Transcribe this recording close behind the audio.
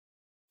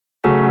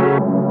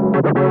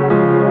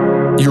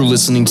You're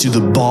listening to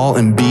the Ball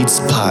and Beats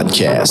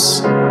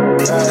podcast.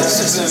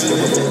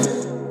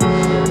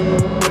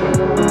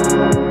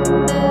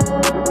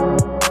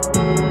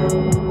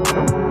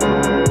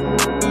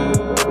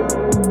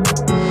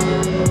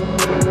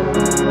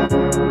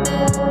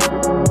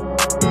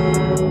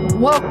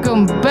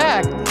 Welcome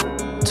back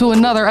to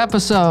another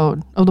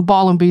episode of the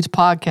Ball and Beats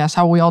podcast.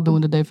 How are we all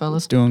doing today,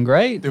 fellas? Doing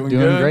great. Doing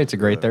great. It's a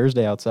great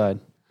Thursday outside.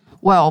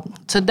 Well,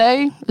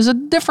 today is a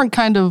different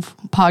kind of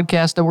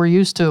podcast that we're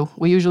used to.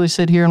 We usually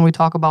sit here and we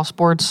talk about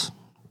sports,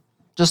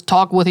 just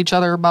talk with each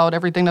other about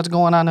everything that's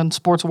going on in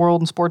sports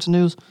world and sports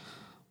news.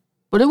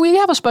 But we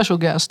have a special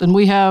guest, and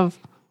we have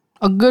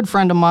a good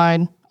friend of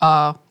mine,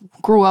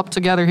 grew up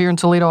together here in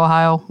Toledo,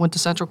 Ohio, went to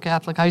Central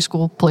Catholic High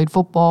School, played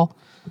football.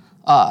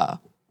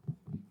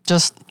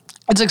 It's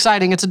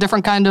exciting. It's a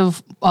different kind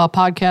of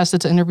podcast.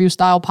 It's an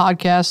interview-style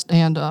podcast,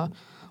 and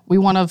we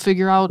want to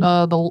figure out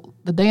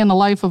the day in the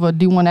life of a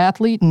D1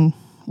 athlete and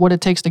what it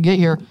takes to get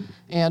here.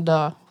 And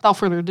without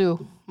further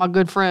ado, my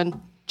good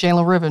friend,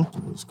 Jalen Riven.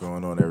 What's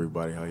going on,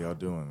 everybody? How y'all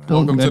doing, man?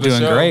 Welcome to the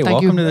doing show. great.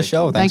 Thank Welcome you. to the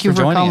show. Thank you for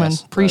joining coming.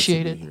 us.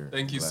 Appreciate it.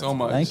 Thank you so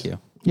much. Thank you.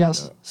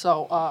 Yes.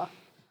 So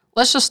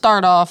let's just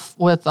start off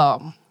with,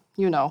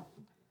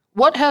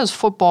 what has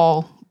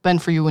football been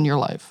for you in your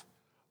life?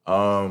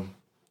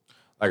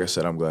 Like I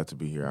said, I'm glad to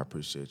be here. I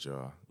appreciate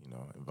y'all,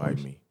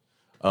 inviting me.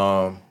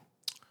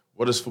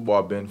 What has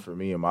football been for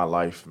me in my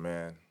life,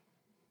 man?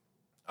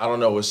 I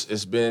don't know.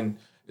 It's been.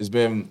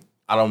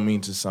 I don't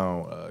mean to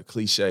sound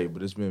cliche,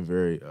 but it's been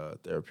very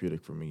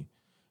therapeutic for me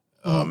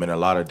in a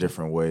lot of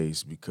different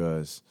ways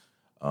because,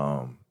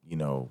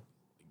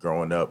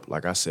 growing up,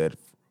 like I said,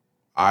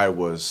 I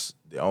was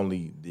the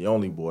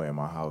only boy in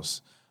my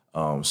house.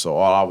 So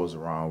all I was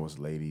around was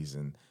ladies,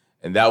 and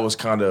that was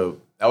kind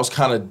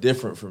of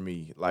different for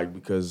me, like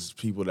because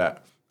people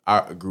that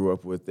I grew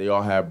up with, they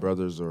all had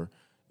brothers or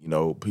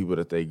people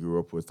that they grew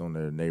up with on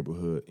their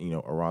neighborhood,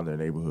 around their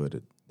neighborhood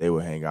that they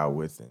would hang out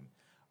with, and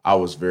I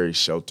was very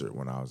sheltered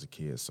when I was a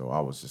kid, so I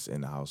was just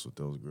in the house with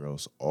those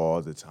girls all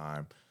the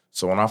time.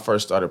 So when I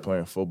first started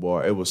playing football,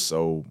 it was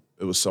so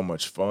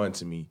much fun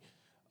to me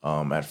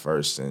at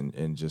first,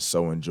 and just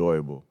so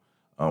enjoyable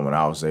when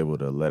I was able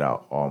to let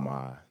out all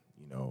my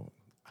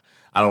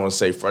I don't want to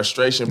say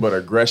frustration, but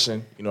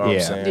aggression, what I'm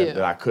saying,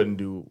 that I couldn't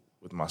do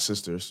with my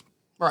sisters.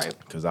 Right.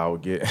 Because I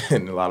would get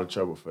in a lot of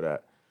trouble for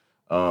that.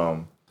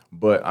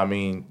 But, I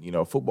mean,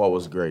 football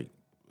was great,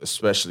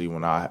 especially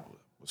when I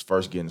was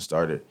first getting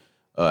started.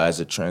 As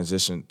it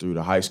transitioned through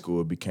the high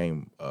school, it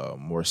became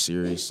more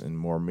serious and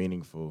more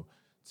meaningful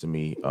to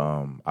me.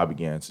 I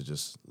began to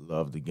just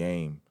love the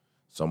game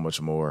so much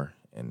more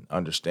and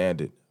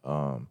understand it.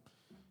 And,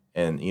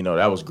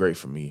 that was great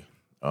for me.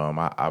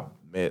 I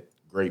met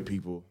great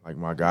people, like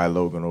my guy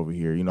Logan over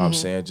here, what I'm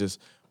saying? Just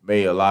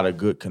made a lot of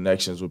good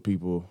connections with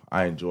people.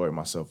 I enjoyed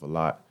myself a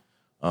lot.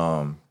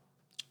 And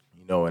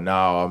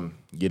now I'm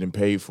getting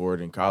paid for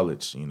it in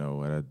college, at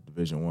a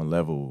Division I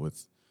level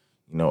with,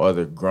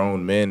 other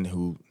grown men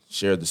who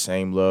share the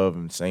same love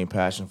and same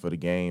passion for the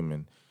game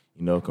and,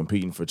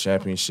 competing for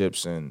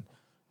championships and,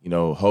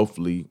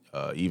 hopefully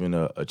even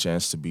a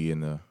chance to be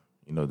in the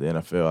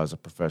NFL as a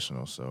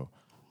professional. So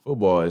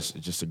football is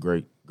just a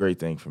great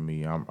thing for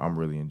me. I'm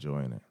really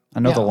enjoying it. I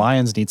know the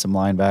Lions need some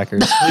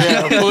linebackers.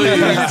 Yeah,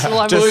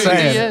 please. Just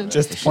saying.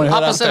 Just point that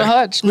out Opposite there. of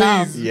Hutch.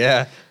 No.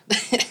 Yeah.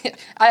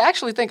 I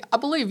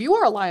believe you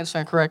are a Lions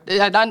fan, correct?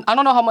 I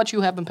don't know how much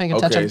you have been paying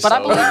attention, Okay, but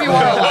I so- believe you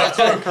are a Lions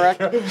fan,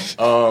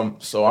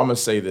 correct? So I'm going to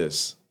say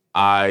this.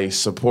 I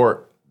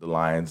support the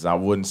Lions. I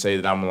wouldn't say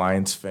that I'm a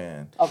Lions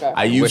fan. Okay.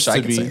 I used Wish I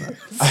to could be.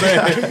 say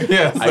that.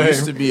 Yeah, I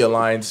used to be a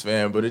Lions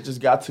fan, but it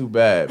just got too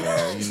bad,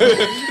 man.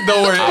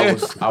 Don't worry.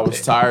 I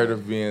was tired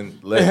of being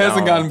let It down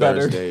hasn't gotten on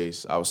better.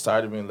 Thursdays. I was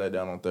tired of being let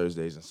down on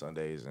Thursdays and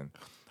Sundays, and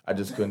I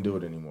just couldn't do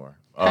it anymore.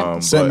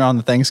 Sitting but- on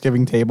the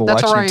Thanksgiving table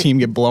That's watching all right. your team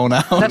get blown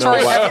out. That's all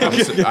right.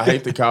 I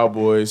hate the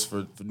Cowboys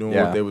for doing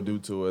Yeah. what they would do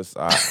to us.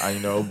 I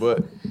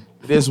but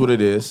it is what it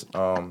is.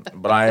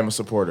 But I am a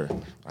supporter.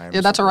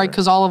 Yeah, that's all right,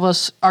 because all of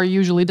us are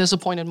usually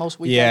disappointed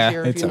most weekends Yeah,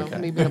 here. it's Me okay.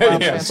 being a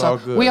Browns fan. it's So all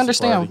good. we It's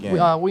a part understand. of the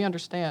game. We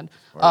understand.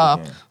 Part of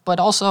the game. But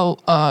also,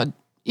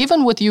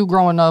 even with you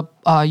growing up,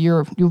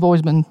 you've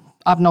always been.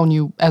 I've known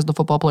you as the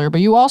football player,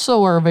 but you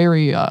also are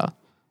very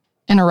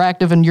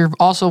interactive, and you're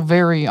also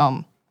very.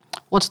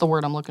 What's the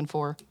word I'm looking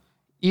for?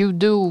 You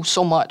do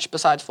so much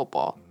besides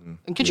football.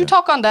 And could you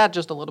talk on that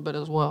just a little bit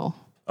as well?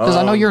 Because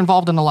I know you're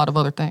involved in a lot of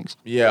other things.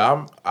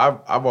 Yeah,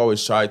 I've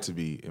always tried to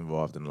be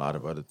involved in a lot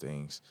of other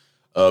things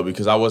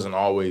because I wasn't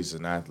always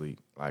an athlete.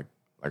 Like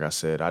I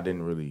said, I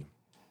didn't really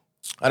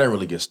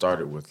get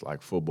started with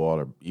like football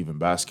or even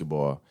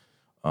basketball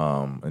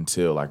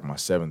until like my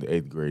 7th or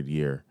 8th grade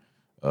year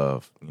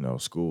of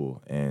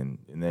school, and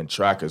then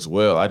track as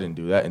well. I didn't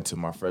do that until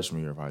my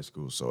freshman year of high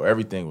school. So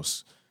everything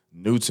was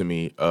new to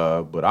me.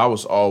 But I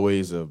was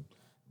always a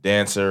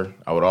dancer.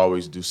 I would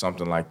always do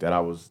something like that.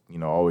 I was,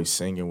 always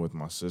singing with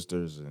my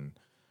sisters. And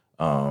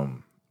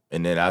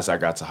then as I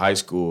got to high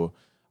school,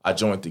 I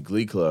joined the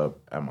Glee Club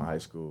at my high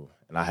school.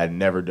 And I had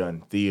never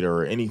done theater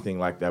or anything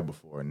like that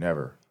before,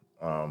 never.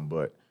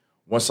 But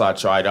once I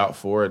tried out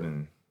for it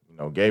and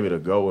gave it a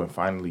go and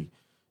finally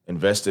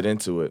invested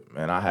into it,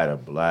 man, I had a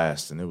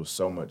blast and it was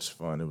so much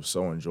fun. It was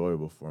so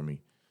enjoyable for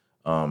me,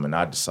 and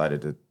I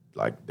decided that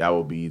that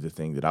would be the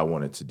thing that I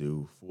wanted to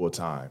do full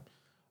time,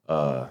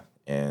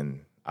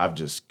 and I've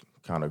just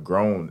kind of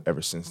grown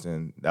ever since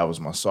then. That was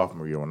my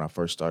sophomore year when I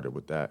first started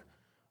with that,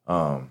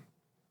 and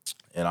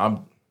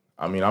I'm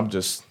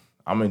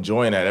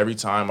enjoying that every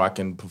time I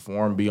can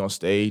perform, be on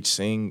stage,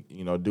 sing,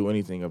 do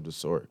anything of the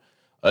sort.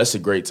 It's a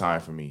great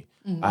time for me.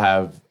 I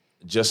have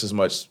just as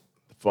much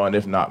fun,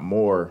 if not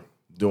more,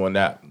 doing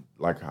that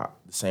the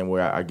same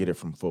way I get it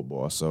from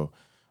football. So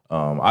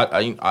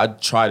I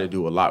try to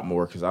do a lot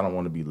more because I don't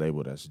want to be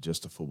labeled as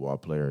just a football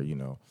player.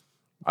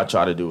 I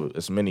try to do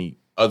as many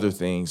other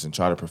things and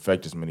try to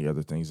perfect as many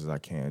other things as I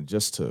can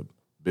just to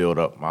build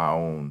up my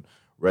own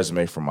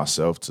resume for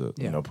myself to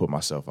put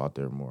myself out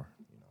there more.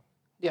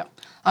 Yeah,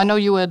 I know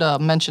you had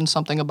mentioned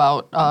something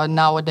about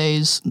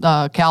nowadays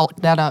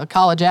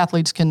college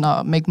athletes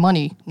can make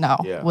money now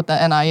with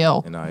the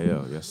NIL.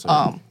 NIL, yes, sir.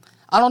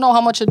 I don't know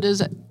how much it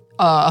is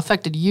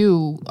affected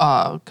you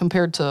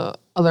compared to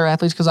other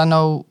athletes because I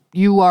know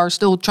you are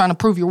still trying to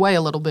prove your way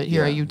a little bit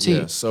here at UT.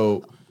 Yeah.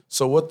 So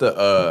what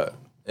the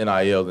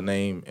NIL, the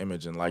name,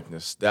 image, and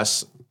likeness,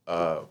 that's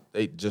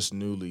they just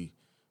newly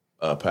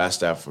passed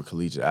that for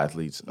collegiate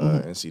athletes,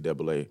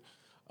 NCAA.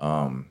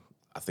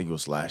 I think it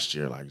was last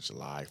year, like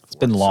July 4th. It's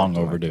been long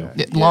overdue.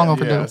 Long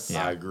overdue. Yes,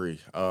 I agree.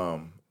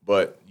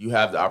 But you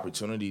have the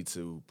opportunity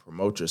to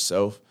promote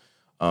yourself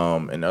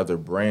and other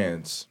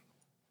brands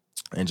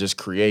and just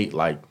create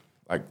like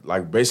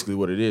basically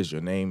what it is,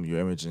 your name, your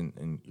image,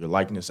 and your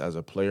likeness as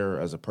a player,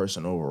 as a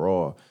person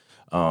overall,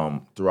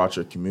 throughout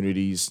your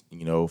communities,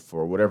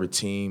 for whatever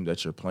team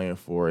that you're playing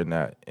for in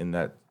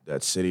that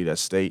city, that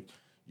state,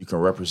 you can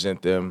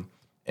represent them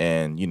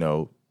and,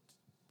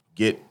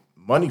 get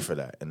money for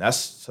that. And that's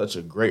such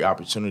a great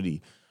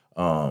opportunity.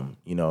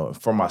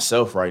 For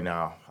myself right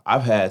now,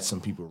 I've had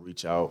some people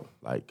reach out,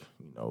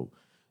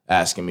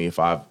 asking me if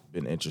I've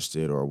been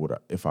interested or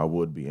if I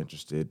would be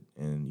interested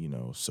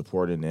in,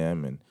 supporting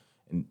them and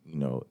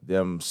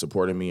them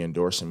supporting me,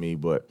 endorsing me.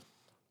 But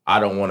I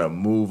don't want to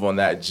move on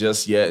that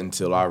just yet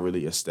until I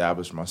really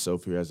establish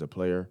myself here as a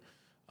player.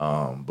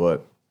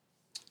 But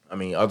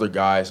other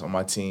guys on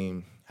my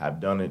team have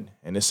done it,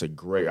 and it's a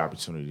great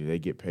opportunity. They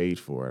get paid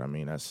for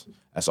it.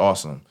 That's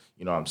awesome.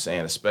 You know what I'm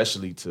saying?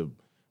 Especially to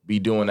be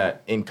doing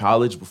that in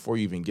college before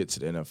you even get to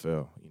the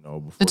NFL.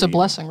 It's a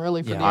blessing,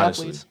 really, for the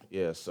honestly, athletes.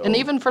 Yeah. So and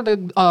even for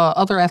the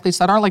other athletes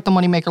that aren't like the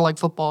moneymaker like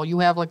football, you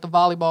have like the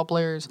volleyball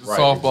players, right,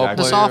 softball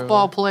the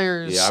softball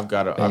players. Yeah, I've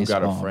got a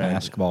friend.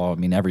 Basketball.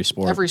 Every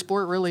sport. Every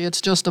sport, really. It's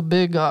just a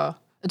big.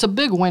 It's a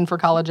big win for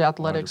college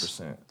athletics.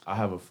 100%. I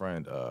have a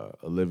friend,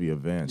 Olivia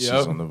Vance. Yep.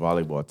 She's on the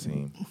volleyball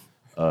team.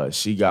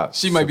 She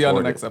might be on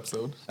the supported- next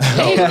episode.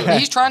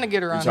 He's trying to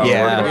get her on. trying to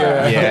work on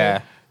it.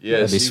 Yeah.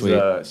 Yeah, That'd be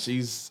sweet.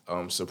 she's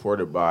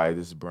supported by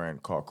this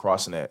brand called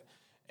CrossNet,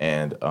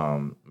 and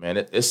man,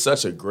 it's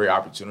such a great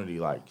opportunity.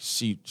 Like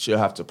she'll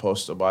have to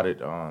post about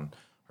it on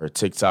her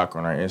TikTok or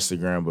on her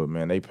Instagram, but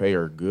man, they pay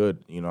her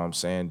good. You know what I'm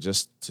saying?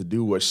 Just to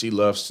do what she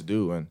loves to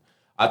do, and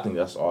I think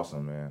that's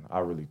awesome, man. I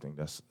really think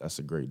that's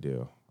a great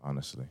deal,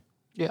 honestly.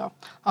 Yeah.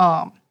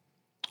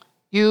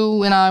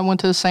 You and I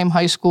went to the same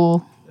high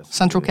school, Yes,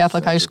 Central we did.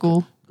 Catholic High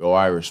Central School. Go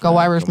Irish, Go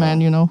man. Irish, Come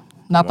man. on.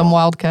 Not them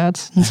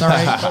Wildcats. It's all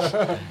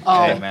right.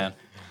 Hey, man.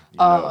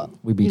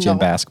 We beat you in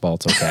basketball.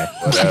 It's okay.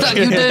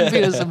 You did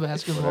beat us in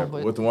basketball,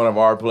 but With one of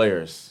our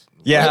players.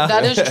 Yeah.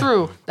 that is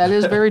true. That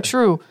is very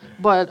true.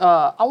 But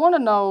I want to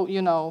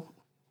know,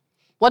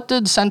 what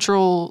did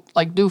Central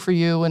do for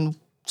you, and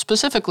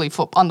specifically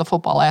on the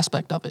football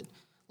aspect of it?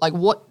 Like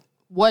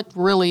what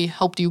really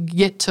helped you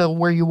get to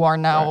where you are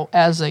now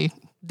as a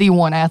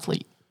D1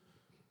 athlete?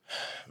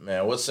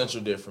 Man, what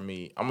Central did for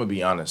me, I'm going to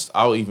be honest,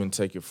 I'll even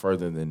take it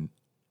further than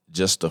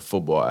just the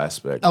football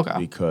aspect. Okay.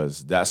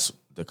 Because that's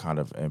the kind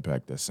of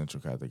impact that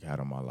Central Catholic had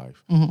on my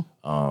life.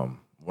 Mm-hmm.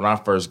 When I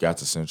first got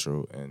to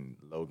Central, and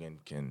Logan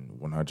can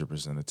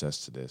 100%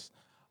 attest to this,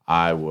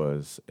 I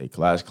was a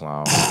class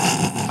clown.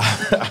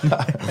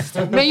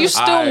 Man, you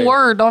still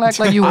were. Don't act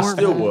like you weren't. I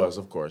still man. was,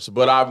 of course.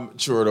 But I've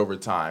matured over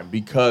time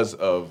because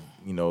of,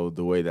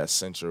 the way that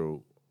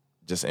Central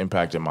just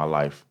impacted my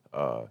life.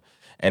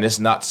 And it's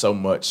not so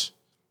much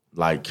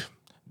like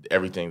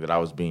everything that I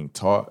was being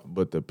taught,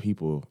 but the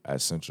people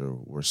at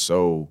Central were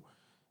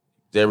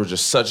they were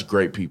just such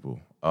great people,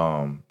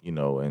 and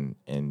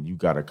you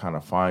got to kind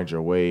of find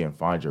your way and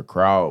find your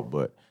crowd.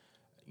 But,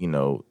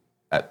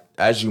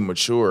 as you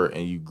mature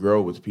and you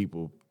grow with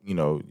people,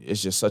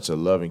 it's just such a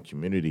loving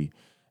community.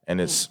 And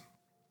it's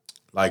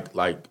like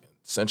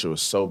Central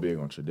is so big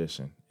on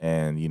tradition,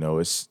 and,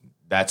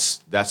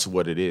 that's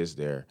what it is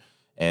there.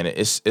 And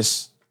it's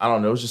I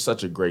don't know, it's just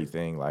such a great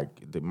thing.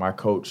 My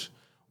coach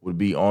would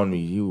be on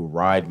me. He would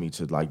ride me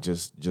to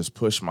just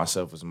push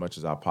myself as much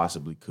as I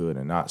possibly could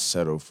and not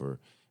settle for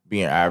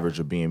being average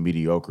or being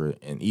mediocre.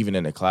 And even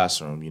in the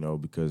classroom,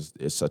 because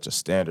it's such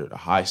a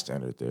high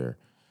standard there.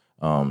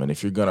 And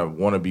if you're going to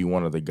want to be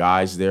one of the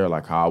guys there,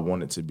 like how I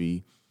wanted to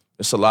be,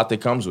 it's a lot that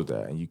comes with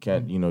that, and you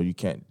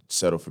can't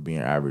settle for being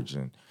average.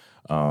 And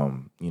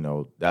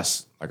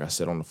that's like I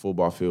said on the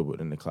football field, but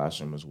in the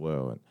classroom as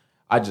well. And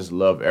I just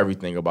love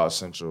everything about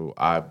Central.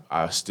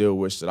 I still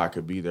wish that I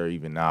could be there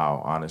even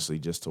now, honestly,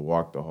 just to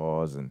walk the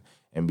halls and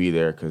be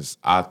there, because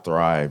I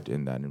thrived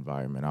in that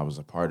environment. I was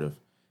a part of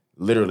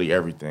literally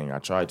everything. I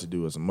tried to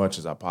do as much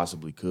as I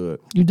possibly could.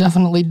 You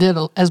definitely did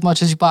as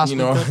much as you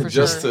possibly could, for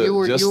sure. You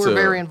were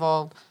very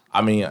involved. I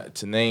mean,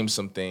 to name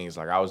some things,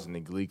 like I was in the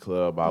Glee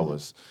Club. I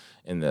was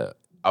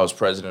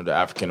president of the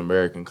African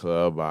American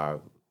Club. I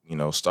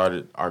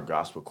started our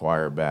gospel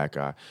choir back.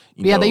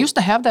 They used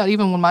to have that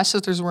even when my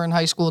sisters were in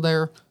high school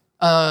there,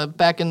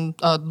 back in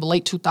the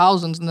late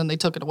 2000s, and then they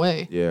took it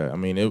away. Yeah, I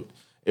mean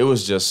it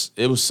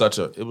was such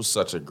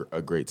a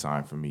great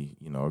time for me.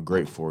 A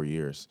great 4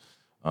 years,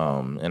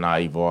 and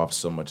I evolved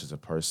so much as a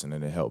person,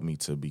 and it helped me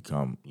to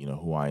become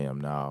who I am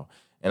now.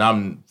 And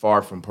I'm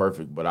far from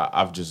perfect, but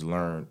I've just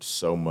learned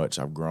so much.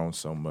 I've grown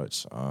so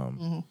much,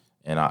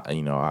 and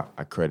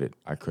I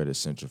credit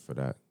Central for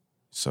that.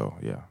 So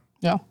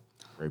yeah.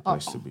 Great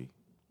place to be.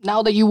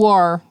 Now that you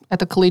are at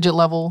the collegiate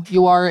level,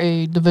 you are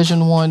a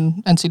Division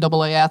I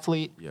NCAA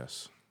athlete.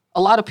 Yes.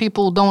 A lot of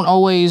people don't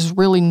always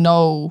really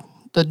know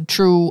the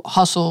true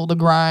hustle, the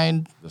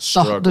grind, the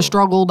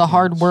struggle, the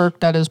hard work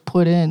that is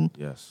put in.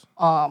 Yes.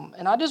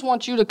 And I just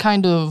want you to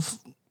kind of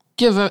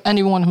give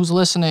anyone who's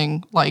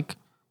listening, like,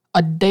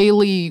 a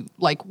daily,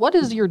 like, what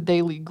is your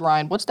daily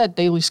grind? What's that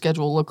daily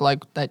schedule look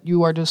like that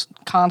you are just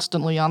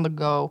constantly on the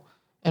go,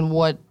 and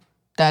what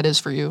that is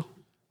for you?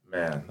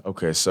 Man,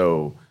 okay,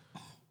 so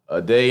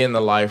a day in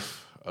the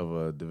life of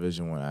a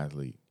Division I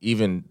athlete,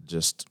 even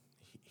just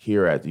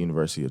here at the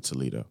University of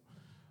Toledo.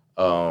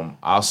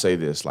 I'll say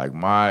this, like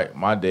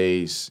my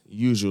days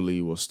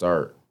usually will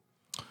start,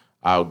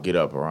 I'll get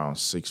up around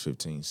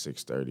 6:15,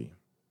 6:30.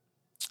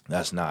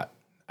 That's not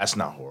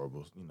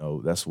horrible.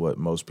 That's what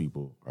most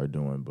people are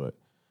doing, but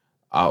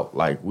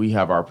we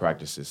have our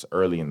practices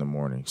early in the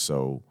morning.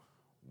 So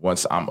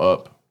once I'm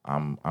up,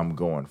 I'm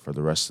going for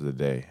the rest of the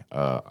day.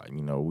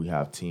 We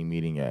have team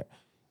meeting at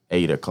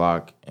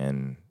 8:00,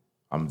 and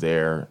I'm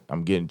there.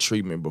 I'm getting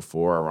treatment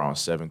before around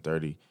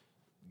 7:30,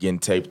 getting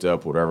taped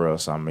up, whatever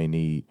else I may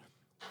need.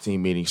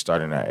 Team meetings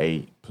starting at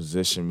 8,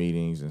 position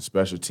meetings and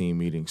special team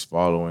meetings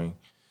following,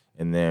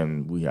 and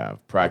then we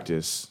have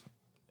practice,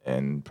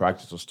 and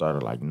practice will start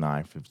at like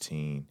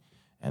 9:15,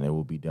 and it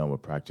will be done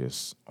with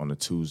practice on a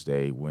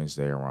Tuesday,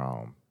 Wednesday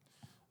around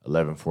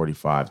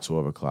 11:45,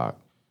 12 o'clock.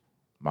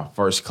 My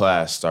first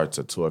class starts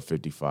at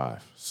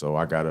 12:55, so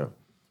I gotta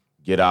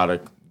get out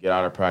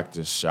of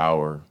practice,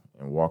 shower,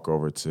 and walk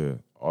over to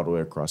all the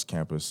way across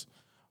campus,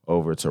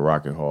 over to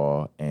Rocket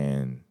Hall,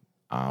 and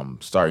I'm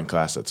starting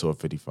class at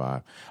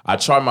 12:55. I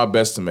try my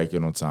best to make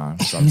it on time.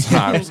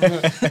 Sometimes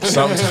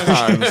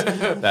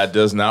that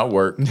does not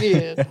work.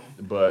 Yeah.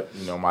 But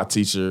my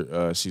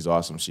teacher, she's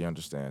awesome. She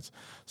understands.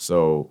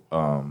 So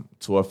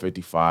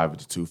 12:55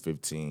 to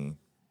 2:15.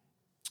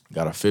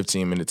 Got a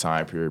 15-minute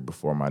time period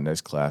before my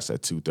next class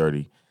at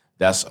 2:30.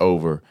 That's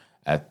over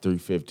at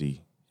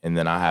 3:50. And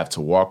then I have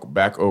to walk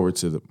back over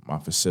to my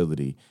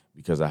facility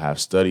because I have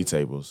study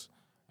tables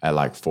at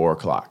like 4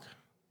 o'clock.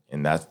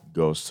 And that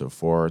goes to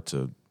 4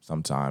 to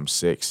sometimes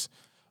 6.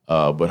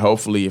 But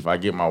hopefully if I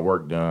get my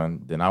work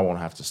done, then I won't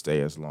have to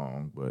stay as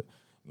long. But,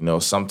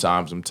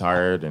 sometimes I'm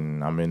tired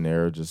and I'm in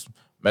there just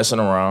messing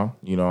around.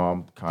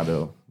 I'm kind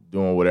of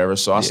doing whatever.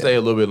 So I stay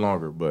a little bit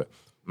longer. But,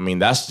 I mean,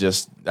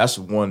 that's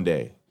one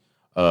day.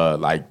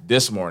 Like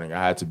this morning,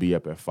 I had to be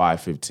up at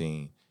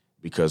 5:15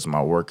 because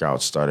my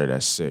workout started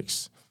at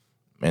 6,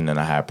 and then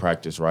I had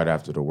practice right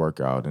after the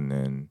workout, and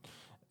then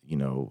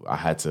I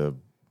had to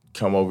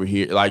come over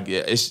here. Like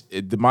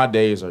my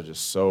days are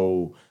just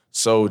so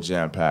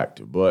jam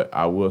packed. But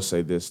I will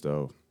say this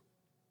though,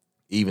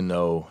 even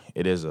though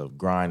it is a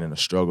grind and a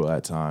struggle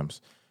at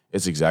times,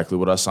 it's exactly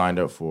what I signed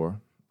up for.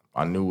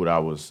 I knew what I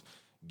was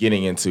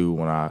getting into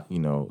when I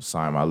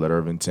signed my letter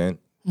of intent.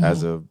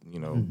 As a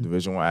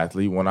Division I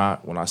athlete, when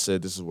I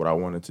said this is what I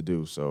wanted to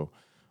do. So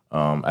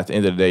at the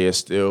end of the day, it's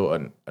still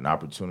an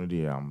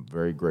opportunity I'm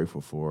very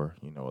grateful for.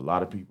 A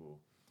lot of people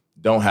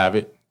don't have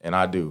it, and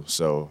I do.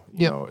 So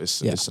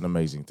it's an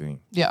amazing thing.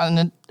 Yeah,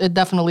 and it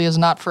definitely is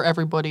not for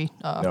everybody.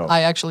 No.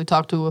 I actually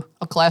talked to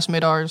a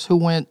classmate of ours who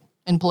went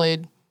and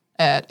played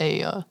at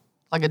a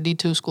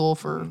D2 school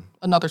for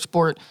another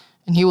sport,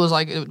 and he was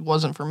like, it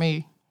wasn't for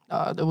me.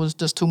 It was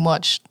just too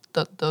much.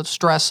 The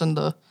stress and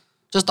the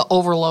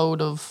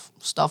overload of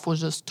stuff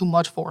was just too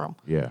much for him.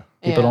 Yeah.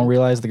 People don't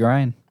realize the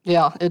grind.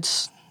 Yeah,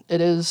 it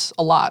is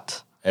a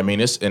lot. I mean,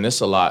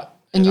 it's a lot.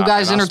 And you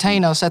guys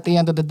entertain us at the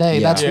end of the day.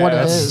 Yeah. That's what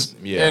it is.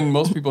 Yeah. And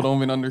most people don't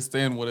even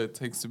understand what it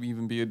takes to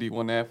even be a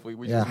D1 athlete.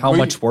 How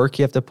much work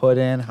you have to put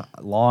in,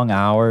 long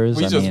hours.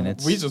 We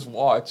just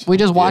watch. We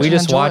just watch. We and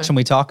just enjoy. watch and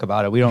we talk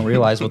about it. We don't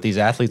realize what these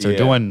athletes are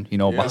doing,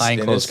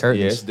 behind closed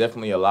curtains. Yeah, it's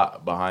definitely a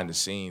lot behind the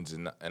scenes,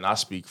 and I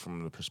speak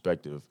from the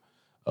perspective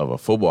of a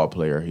football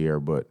player here,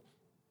 but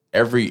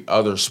every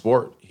other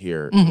sport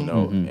here,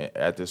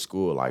 at this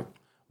school, like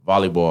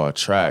volleyball,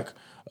 track,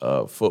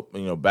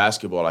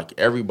 basketball, like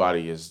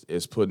everybody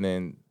is putting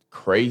in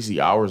crazy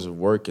hours of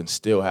work and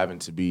still having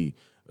to be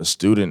a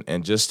student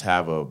and just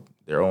have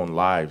their own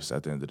lives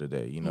at the end of the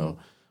day,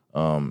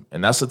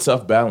 and that's a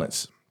tough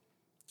balance.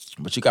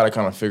 But you got to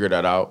kind of figure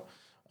that out.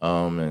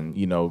 And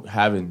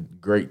having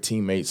great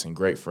teammates and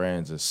great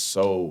friends is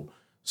so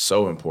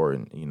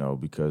important,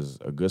 because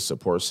a good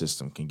support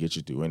system can get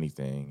you through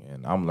anything.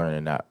 And I'm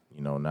learning that,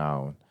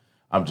 now.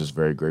 I'm just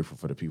very grateful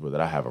for the people that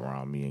I have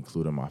around me,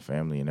 including my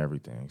family and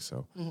everything.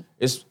 So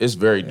it's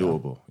very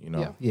doable,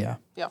 Yeah,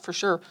 for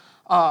sure.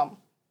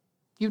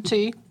 UT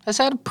has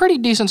had a pretty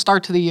decent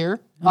start to the year.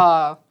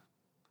 Not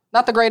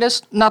the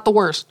greatest, not the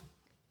worst.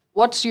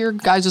 What's your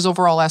guys'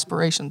 overall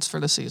aspirations for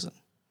the season?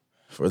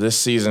 For this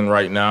season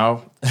right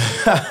now,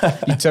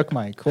 You took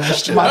my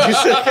question.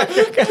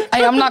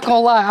 Hey, I'm not gonna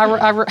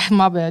lie.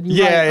 My bad. I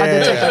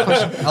did take that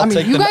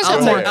question. You guys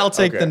have more. I'll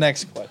take Okay. the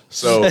next question.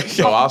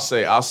 so I'll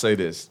say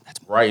this.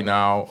 Right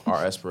now,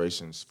 our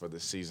aspirations for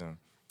this season,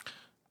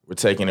 we're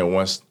taking it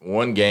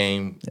one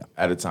game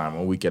at a time,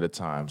 1 week at a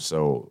time.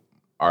 So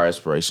our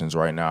aspirations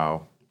right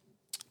now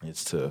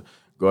is to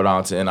go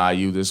down to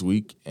NIU this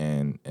week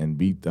and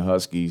beat the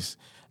Huskies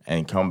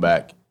and come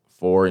back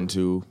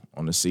 4-2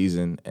 on the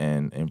season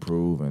and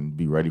improve and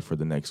be ready for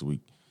the next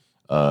week.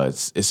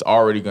 It's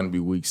already going to be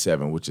week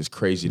 7, which is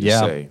crazy to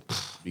say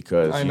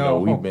because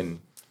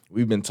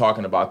we've been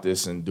talking about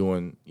this and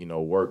doing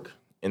work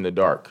in the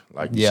dark,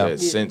 like you said,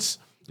 since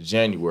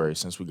January,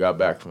 since we got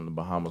back from the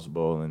Bahamas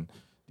Bowl in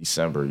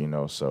December.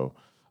 So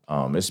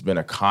it's been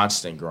a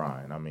constant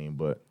grind.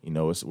 But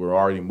we're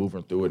already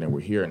moving through it and we're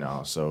here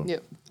now. So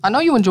I know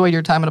you enjoyed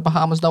your time in the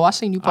Bahamas, though. I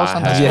seen you post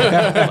on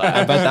that.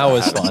 I bet that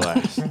was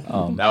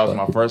fun. That was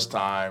my first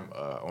time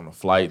on a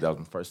flight. That was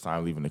my first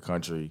time leaving the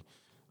country,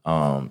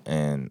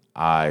 and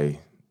I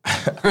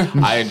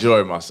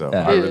enjoyed myself.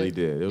 I really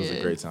did. It was a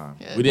great time.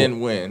 We didn't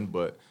win,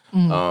 but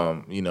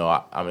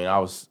I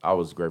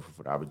was grateful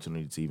for the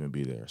opportunity to even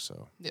be there.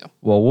 So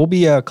Well, we'll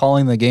be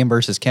calling the game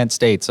versus Kent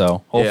State,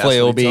 so hopefully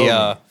it'll be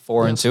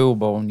 4-2.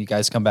 But when you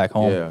guys come back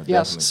home,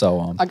 Yes. definitely.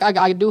 So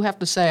I do have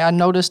to say, I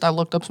noticed, I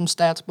looked up some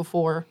stats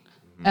before.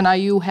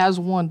 NIU has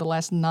won the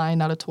last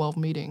 9 out of 12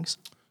 meetings.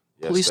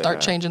 Yes, Please they start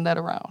have. changing that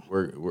around.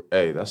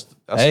 That's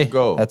the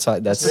goal. that's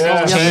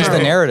Yes, change sir. the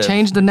narrative.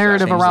 Change the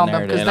narrative Change the around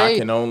them narrative. because And I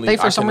can only- they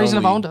for I some can reason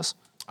have only- owned us.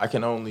 I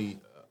can only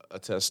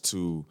attest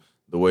to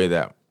the way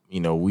that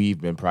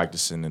we've been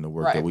practicing and the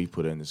work that we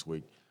put in this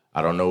week.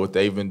 I don't know what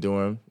they've been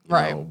doing,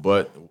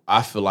 but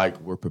I feel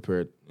like we're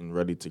prepared and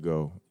ready to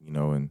go,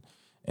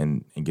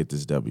 and get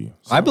this W.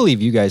 So, I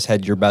believe you guys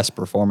had your best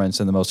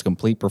performance and the most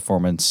complete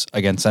performance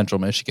against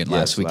Central Michigan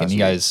last week. And you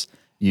guys,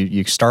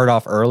 you start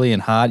off early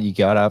and hot. You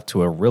got up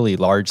to a really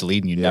large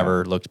lead, and you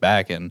never looked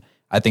back. And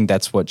I think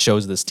that's what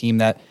shows this team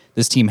that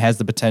this team has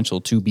the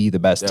potential to be the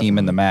best team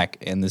in the MAC,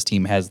 and this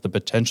team has the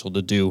potential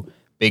to do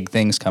big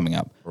things coming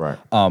up. Right.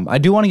 I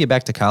do want to get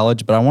back to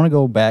college, but I want to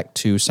go back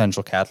to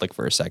Central Catholic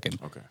for a second.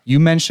 Okay. You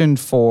mentioned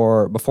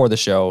before the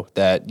show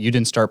that you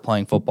didn't start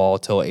playing football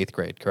till 8th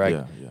grade,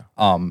 correct? Yeah.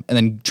 And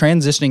then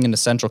transitioning into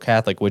Central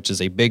Catholic, which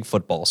is a big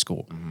football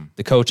school. Mm-hmm.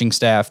 The coaching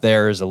staff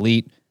there is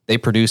elite. They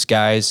produce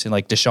guys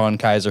like Deshaun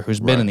Kaiser, who's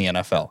been in the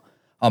NFL.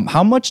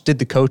 How much did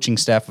the coaching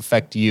staff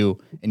affect you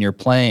in your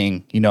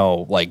playing,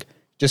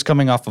 just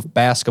coming off of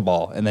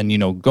basketball and then,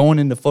 going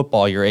into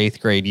football your 8th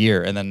grade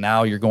year, and then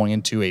now you're going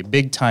into a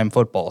big time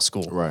football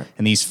school. Right.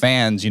 And these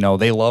fans,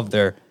 they love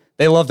their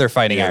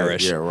Fighting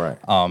Irish. Yeah, right.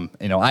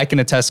 I can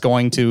attest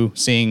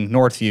seeing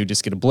Northview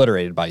just get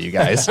obliterated by you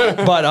guys.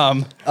 But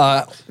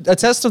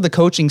attest of the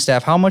coaching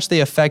staff, how much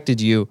they affected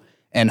you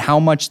and how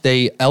much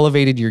they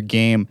elevated your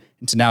game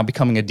into now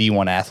becoming a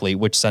D1 athlete,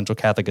 which Central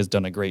Catholic has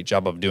done a great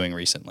job of doing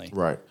recently.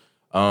 Right.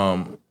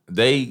 I'm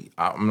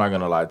not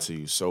gonna lie to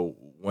you. So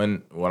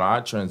when I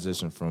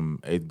transitioned from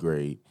 8th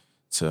grade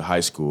to high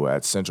school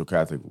at Central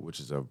Catholic, which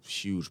is a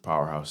huge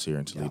powerhouse here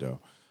in Toledo.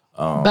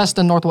 Best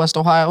in Northwest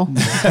Ohio.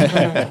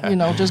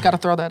 Just got to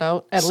throw that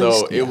out. At least.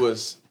 So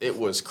it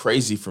was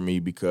crazy for me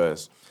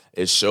because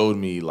it showed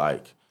me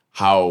like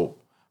how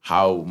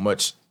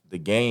much the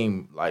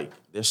game, like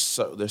there's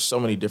so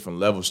many different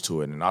levels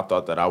to it, and I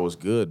thought that I was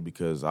good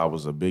because I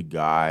was a big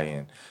guy,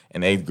 and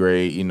in 8th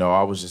grade,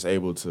 I was just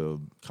able to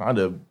kind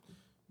of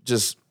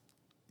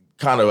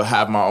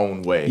have my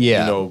own way,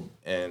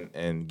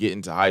 and get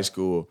into high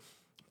school.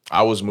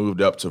 I was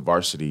moved up to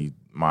varsity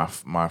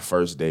my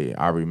first day.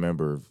 I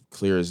remember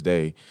clear as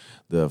day,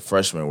 the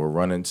freshmen were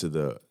running to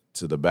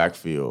the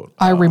backfield.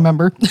 I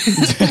remember.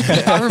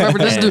 I remember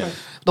this dude,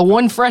 the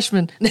one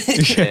freshman.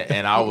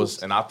 and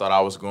I thought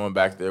I was going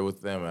back there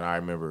with them, and I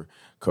remember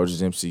Coach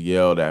Dempsey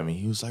yelled at me.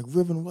 He was like,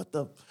 "Riven, what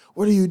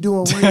are you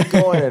doing? Where are you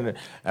going?"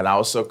 and I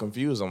was so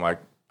confused. I'm like,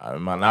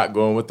 am I not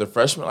going with the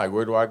freshman? Like,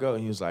 where do I go?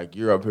 And he was like,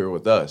 you're up here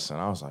with us. And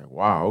I was like,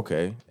 wow,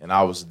 okay. And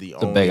I was the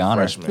only big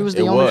honor. freshman. He was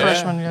the only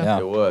freshman, yeah.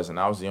 It was. And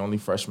I was the only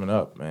freshman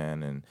up,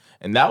 man.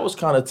 And that was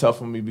kind of tough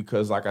for me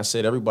because, like I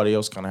said, everybody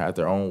else kind of had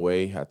their own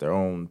way, had their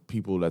own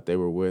people that they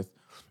were with.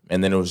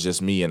 And then it was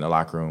just me in the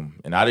locker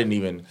room. And I didn't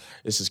even,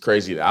 this is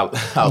crazy. I'll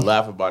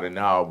laugh about it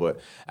now,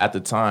 but at the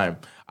time,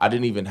 I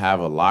didn't even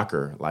have a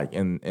locker, like,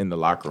 in the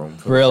locker room.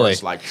 For the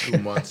first, like, 2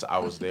 months I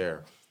was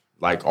there.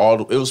 Like,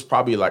 it was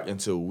probably, like,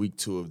 until week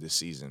 2 of the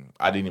season.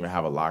 I didn't even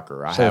have a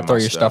locker. I had throw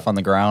your stuff on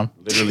the ground?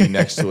 Literally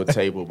next to a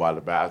table by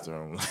the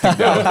bathroom. Like,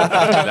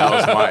 that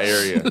was my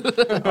area.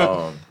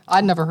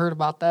 I never heard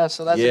about that,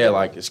 so that's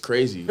like, it's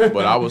crazy.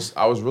 But I was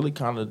really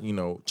kind of,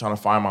 trying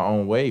to find my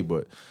own way,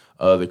 but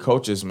the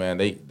coaches,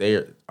 man,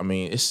 I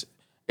mean,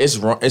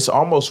 it's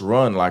almost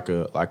run like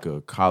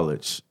a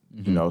college,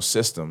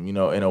 system,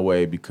 in a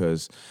way,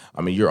 because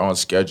I mean, you're on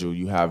schedule,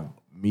 you have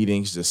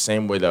meetings the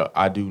same way that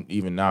I do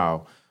even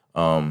now,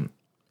 and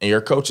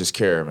your coaches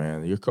care,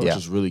 man. Your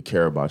coaches really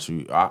care about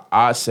you.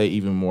 I say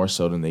even more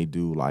so than they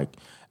do, like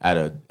at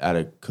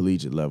a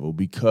collegiate level,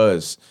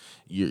 because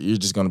you're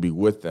just going to be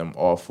with them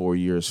all 4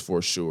 years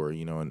for sure,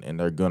 and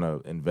they're going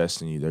to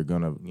invest in you. They're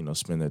going to,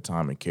 spend their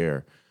time and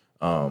care.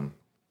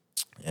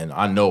 And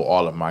I know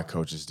all of my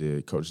coaches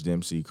did. Coach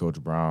Dempsey,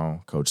 Coach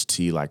Brown, Coach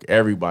T, like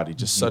everybody,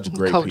 just such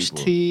great Coach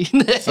people. T.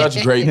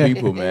 Such great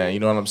people, man. You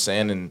know what I'm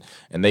saying?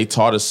 And they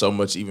taught us so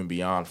much even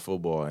beyond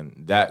football.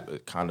 And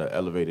that kind of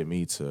elevated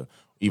me to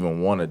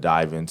even want to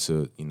dive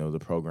into, the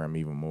program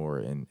even more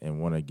and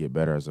want to get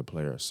better as a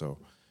player. So,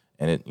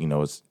 and it,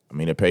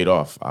 it paid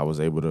off. I was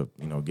able to,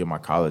 get my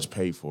college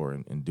paid for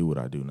and do what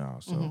I do now.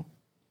 So,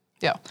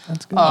 Yeah.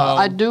 That's good.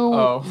 I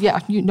do. Yeah.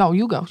 You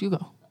go.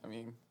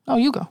 No,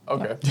 you go.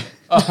 Okay.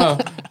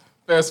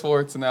 Fast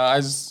forward to now.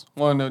 I just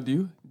want to know: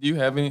 do you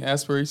have any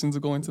aspirations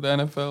of going to the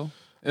NFL?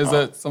 Is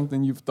that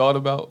something you've thought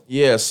about?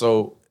 Yeah.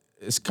 So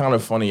it's kind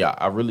of funny.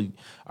 I really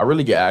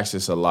get asked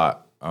this a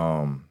lot,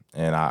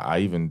 and I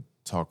even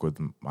talk with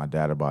my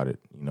dad about it,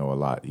 a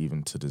lot,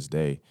 even to this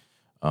day.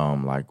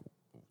 Like,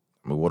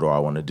 what do I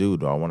want to do?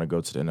 Do I want to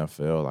go to the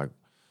NFL? Like,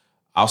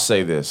 I'll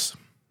say this: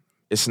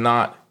 it's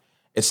not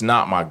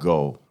my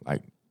goal.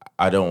 Like,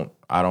 I don't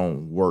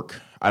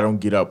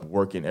get up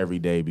working every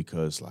day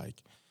because, like,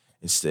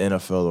 it's the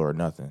NFL or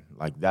nothing.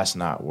 Like, that's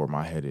not where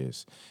my head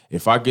is.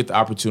 If I get the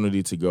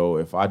opportunity to go,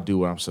 if I do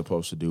what I'm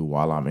supposed to do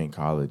while I'm in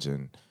college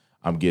and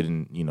I'm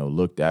getting,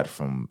 looked at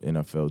from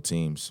NFL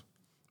teams,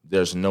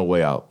 there's no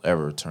way I'll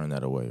ever turn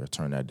that away or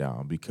turn that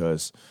down,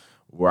 because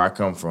where I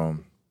come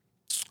from,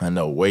 I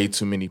know way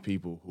too many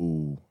people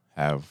who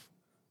have,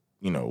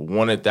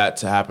 wanted that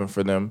to happen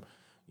for them,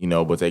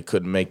 but they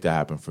couldn't make that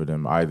happen for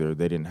them either.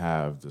 They didn't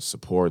have the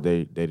support.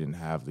 They didn't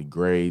have the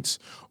grades.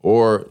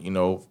 Or,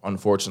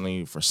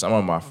 unfortunately for some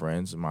of my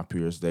friends and my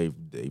peers, they've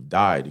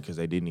died because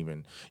they didn't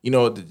even,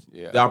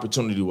 the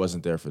opportunity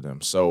wasn't there for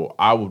them. So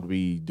I would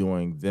be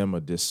doing them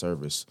a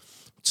disservice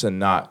to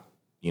not,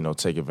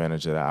 take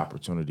advantage of that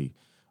opportunity.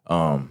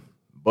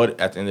 But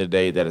at the end of the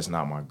day, that is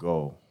not my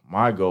goal.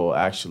 My goal,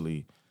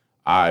 actually,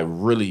 I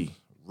really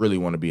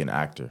want to be an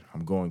actor.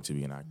 I'm going to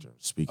be an actor,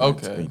 speaking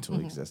into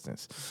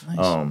existence.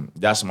 Nice.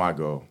 That's my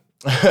goal.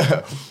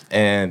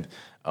 and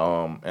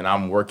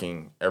I'm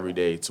working every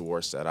day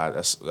towards that.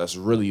 That's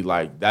really,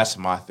 like, that's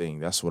my thing.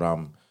 That's what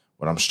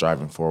I'm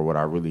striving for, what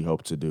I really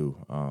hope to do.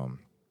 And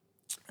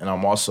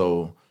I'm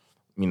also,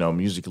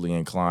 musically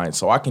inclined.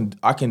 So I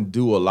can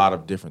do a lot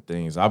of different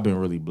things. I've been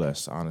really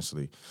blessed,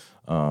 honestly.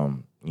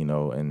 And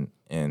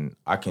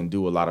I can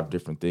do a lot of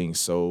different things.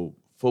 So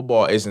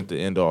football isn't the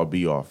end all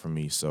be all for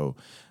me. So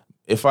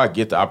if I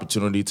get the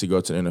opportunity to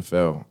go to the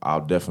NFL,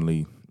 I'll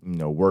definitely,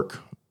 work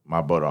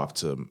my butt off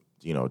to,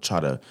 try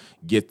to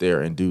get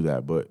there and do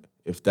that. But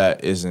if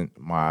that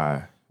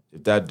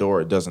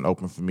door doesn't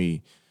open for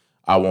me,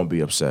 I won't be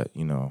upset.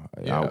 It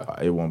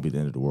won't be the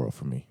end of the world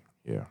for me.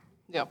 Yeah.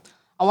 Yeah.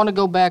 I want to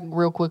go back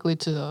real quickly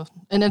to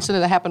an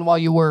incident that happened while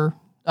you were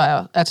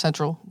at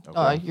Central,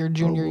 your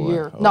junior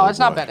year. No, it's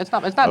not bad. It's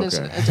not an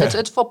incident.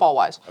 It's football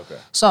wise. Okay.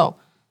 So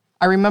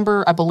I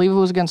remember, I believe it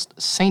was against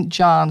St.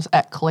 John's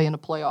at Clay in a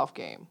playoff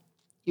game.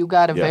 You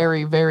got a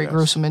very, very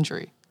gruesome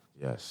injury.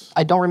 Yes.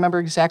 I don't remember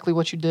exactly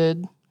what you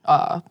did.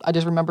 I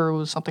just remember it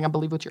was something, I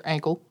believe, with your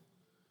ankle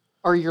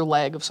or your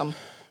leg of some.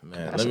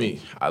 Man, let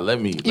me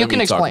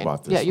explain. Talk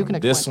about this. Yeah, you can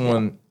explain. This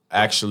one,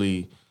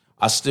 actually,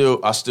 I still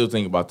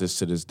think about this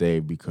to this day,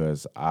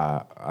 because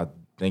I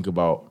think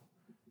about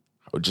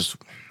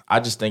I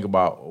just think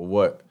about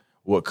what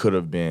could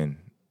have been.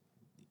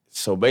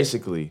 So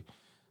basically,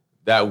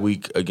 that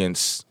week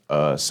against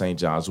St.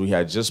 John's, we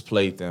had just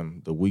played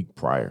them the week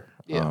prior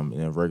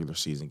in a regular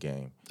season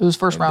game. It was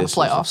first round of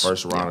playoffs. Was the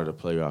first round of the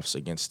playoffs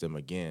against them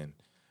again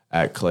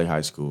at Clay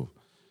High School.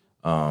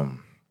 And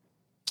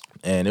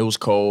it was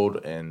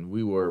cold, and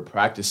we were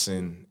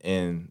practicing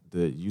in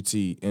the UT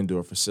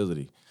indoor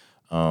facility.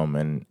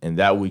 And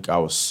that week I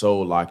was so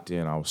locked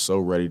in. I was so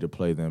ready to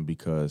play them,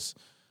 because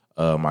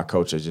my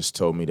coach had just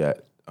told me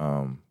that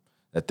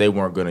that they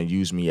weren't going to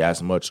use me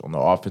as much on the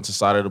offensive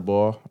side of the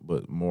ball,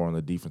 but more on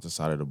the defensive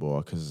side of the ball,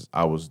 because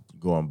I was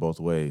going both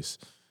ways.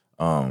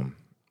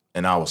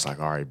 And I was like,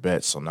 all right,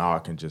 bet. So now I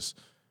can just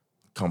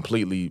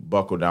completely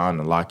buckle down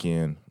and lock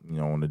in,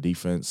 on the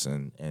defense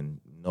and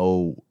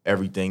know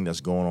everything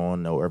that's going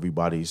on, know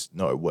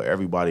what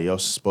everybody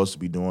else is supposed to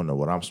be doing or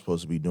what I'm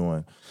supposed to be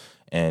doing,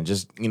 and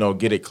just,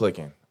 get it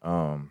clicking.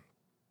 And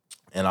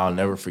I'll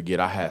never forget,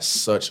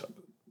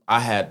 I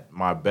had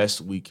my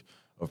best week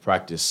of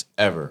practice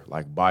ever,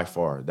 like by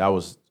far. That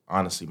was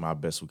honestly my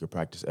best week of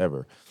practice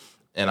ever.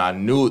 And I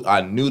knew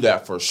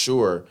that for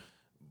sure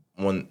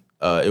when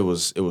it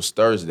was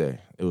Thursday.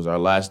 It was our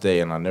last day,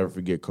 and I'll never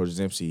forget Coach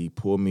Dempsey. He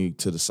pulled me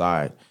to the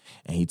side,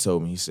 and he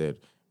told me, he said,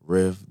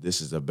 "Riv, this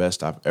is the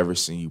best I've ever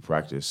seen you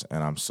practice,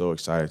 and I'm so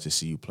excited to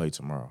see you play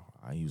tomorrow."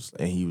 He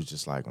was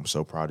just like, "I'm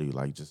so proud of you.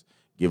 Like, just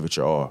give it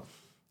your all."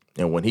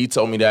 And when he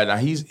told me that, now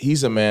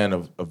he's a man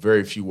of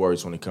very few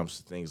words when it comes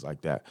to things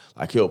like that.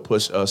 Like, he'll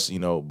push us,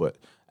 but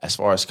as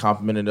far as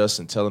complimenting us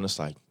and telling us,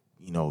 like,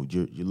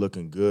 you're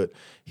looking good,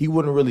 he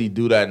wouldn't really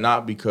do that,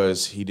 not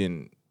because he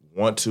didn't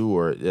want to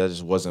or that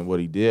just wasn't what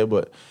he did,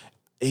 but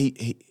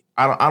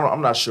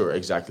I'm not sure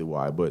exactly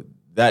why, but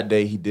that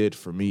day he did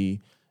for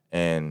me,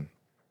 and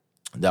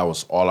that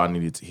was all I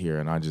needed to hear.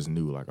 And I just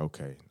knew, like,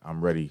 okay,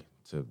 I'm ready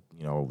to,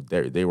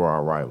 they were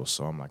our rivals,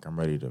 so I'm like, I'm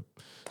ready to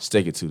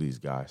stick it to these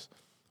guys.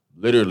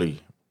 Literally,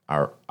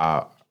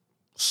 I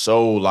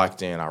so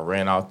locked in. I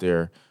ran out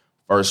there,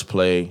 first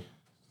play,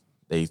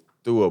 they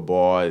threw a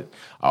ball. I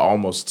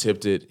almost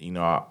tipped it.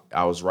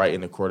 I was right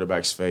in the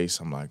quarterback's face.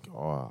 I'm like,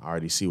 oh, I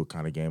already see what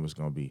kind of game it's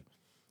going to be.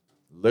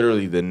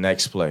 Literally the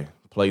next play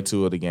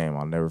 2 of the game,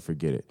 I'll never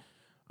forget it.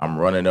 I'm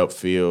running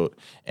upfield,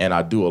 and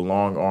I do a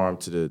long arm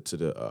to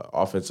the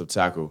offensive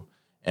tackle,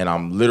 and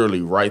I'm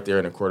literally right there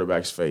in the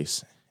quarterback's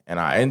face. And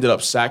I ended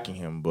up sacking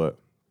him, but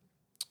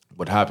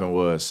what happened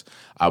was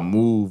I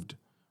moved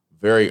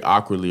very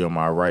awkwardly on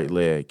my right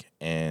leg,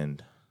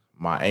 and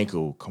my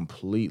ankle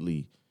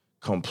completely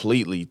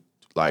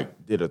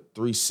like did a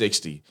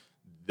 360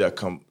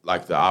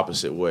 like the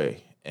opposite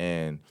way,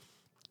 and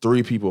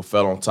 3 people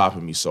fell on top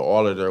of me, so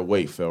all of their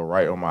weight fell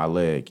right on my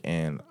leg.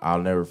 And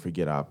I'll never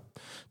forget, I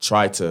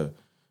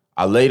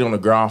laid on the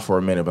ground for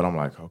a minute, but I'm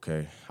like,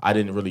 okay, I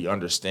didn't really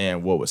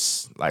understand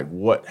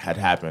what had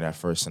happened at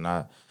first, and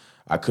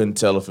I couldn't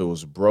tell if it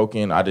was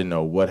broken. I didn't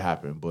know what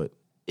happened, but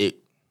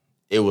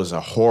it was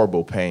a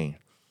horrible pain.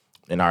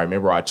 And I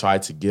remember I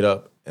tried to get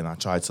up, and I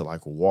tried to,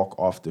 like, walk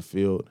off the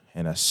field,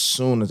 and as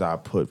soon as I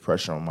put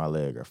pressure on my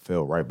leg, I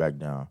fell right back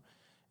down,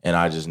 and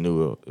I just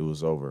knew it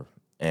was over.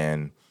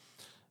 And,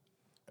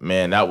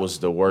 man, that was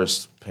the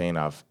worst pain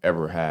I've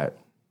ever had,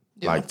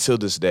 like, till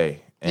this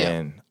day.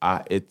 And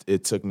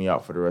it took me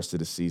out for the rest of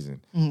the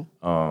season.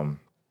 Mm-hmm.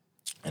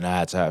 And I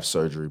had to have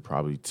surgery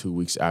probably 2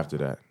 weeks after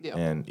that. Yeah.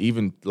 And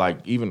even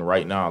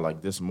right now,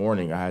 like this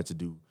morning, I had to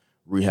do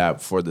rehab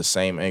for the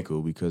same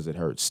ankle because it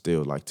hurts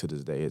still, like, to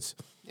this day. It's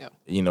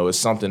it's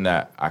something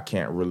that I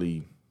can't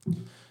really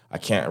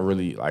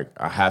like,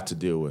 I have to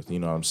deal with, you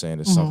know what I'm saying?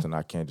 It's something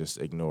I can't just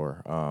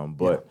ignore.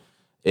 But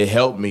it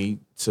helped me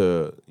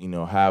to,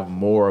 have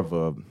more of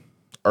a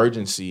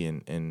urgency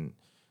and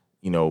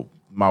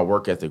my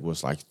work ethic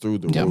was, like, through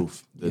the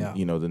roof,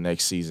 the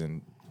next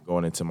season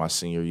going into my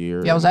senior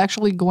year. Yeah, I was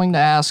actually going to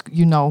ask,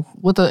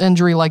 with an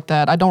injury like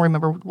that, I don't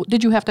remember,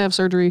 did you have to have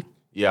surgery?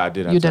 Yeah, I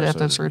did. You did have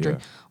to have surgery. Yeah.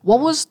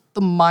 What was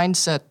the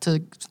mindset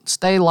to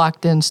stay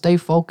locked in, stay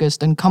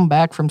focused, and come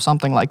back from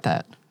something like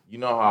that? You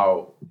know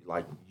how,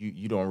 like,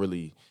 you don't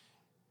really,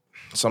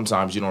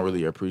 sometimes you don't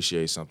really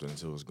appreciate something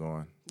until it's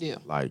gone. Yeah.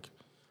 Like,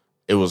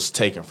 it was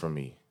taken from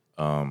me,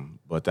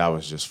 but that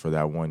was just for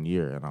that 1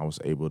 year, and I was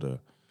able to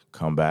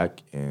come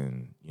back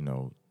and,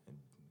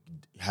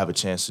 have a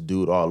chance to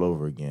do it all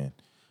over again.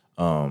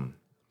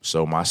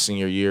 So my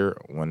senior year,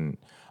 when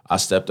I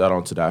stepped out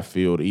onto that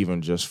field,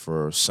 even just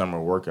for summer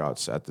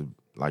workouts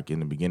in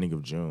the beginning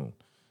of June,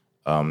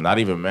 not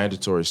even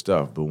mandatory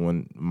stuff, but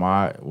when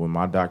my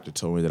doctor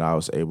told me that I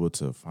was able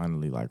to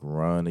finally, like,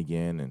 run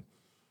again, and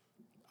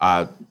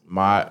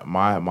my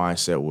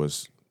mindset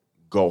was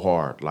go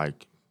hard,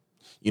 like,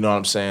 you know what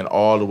I'm saying,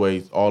 all the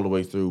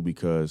way through,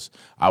 because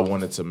I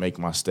wanted to make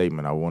my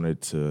statement. I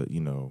wanted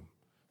to,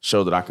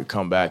 show that I could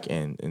come back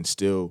and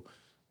still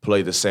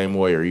play the same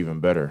way or even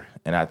better.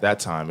 And at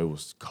that time, it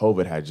was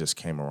COVID had just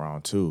came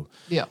around too.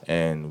 Yeah.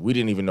 And we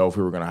didn't even know if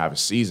we were going to have a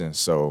season.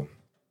 So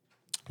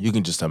you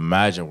can just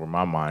imagine where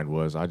my mind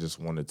was. I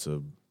wanted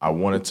to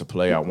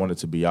play. I wanted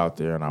to be out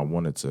there, and I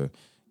wanted to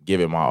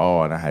give it my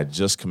all. And I had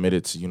just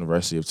committed to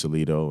University of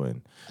Toledo,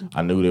 and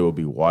I knew they would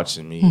be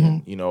watching me.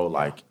 And,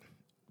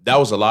 that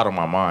was a lot on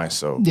my mind.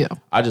 So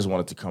I just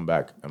wanted to come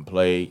back and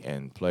play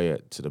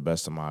it to the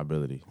best of my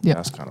ability. Yeah.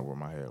 That's kind of where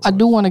my head was. I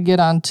do want to get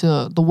on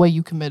to the way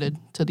you committed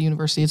to the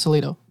University of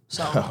Toledo.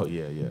 So. Oh,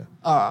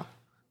 yeah.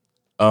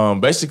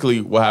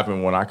 Basically, what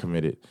happened when I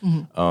committed,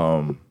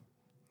 I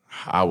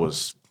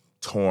was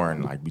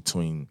torn, like,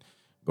 between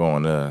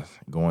going to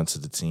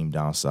the team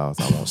down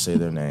south. I won't say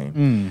their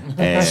name.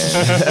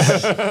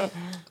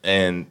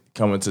 And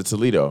coming to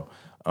Toledo.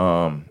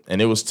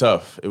 And it was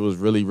tough. It was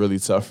really, really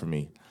tough for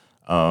me.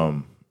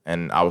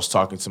 And I was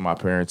talking to my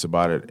parents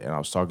about it, and I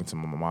was talking to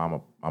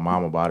my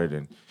mom about it,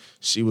 and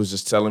she was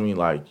just telling me,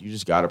 like, you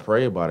just got to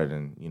pray about it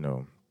and,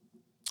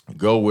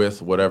 go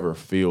with whatever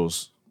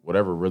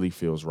really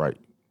feels right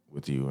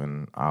with you.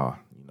 And I,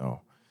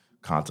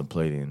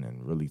 contemplating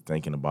and really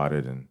thinking about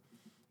it. And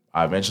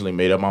I eventually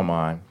made up my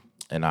mind,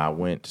 and I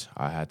went.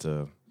 I had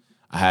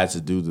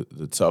to do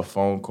the tough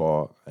phone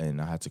call, and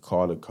I had to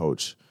call the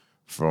coach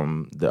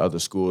from the other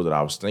school that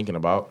I was thinking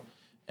about,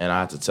 and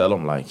I had to tell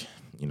him, like,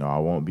 I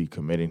won't be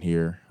committing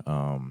here.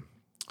 I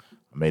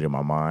made up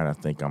my mind. I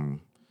think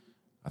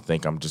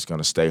I'm just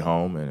gonna stay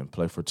home and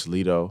play for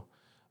Toledo.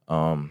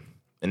 And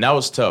that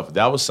was tough.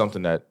 That was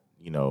something that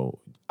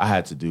I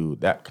had to do.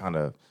 That kind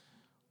of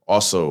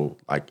also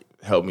like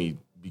helped me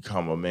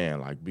become a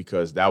man, like,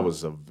 because that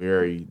was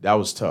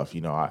tough.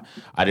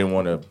 I didn't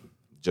want to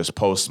just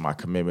post my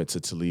commitment to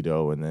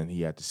Toledo and then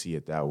he had to see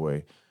it that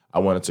way. I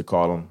wanted to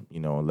call him,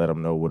 and let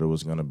him know what it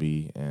was going to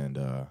be. And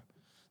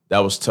that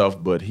was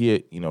tough, but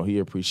he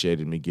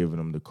appreciated me giving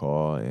him the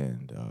call,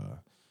 and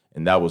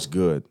that was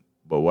good.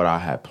 But what I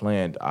had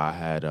planned, I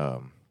had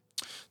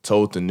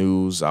told the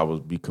news I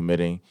would be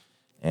committing,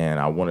 and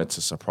I wanted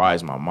to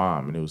surprise my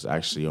mom. And it was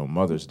actually on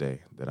Mother's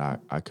Day that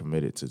I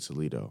committed to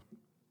Toledo.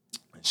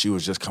 She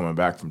was just coming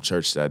back from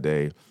church that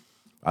day.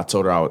 I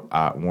told her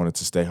I wanted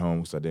to stay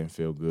home because I didn't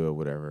feel good,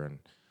 whatever. And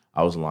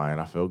I was lying.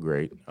 I felt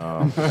great.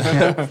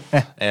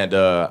 And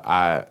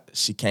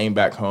she came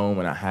back home,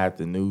 and I had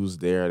the news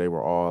there. They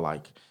were all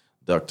like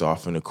ducked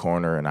off in the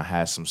corner, and I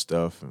had some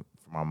stuff for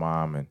my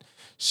mom. And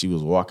she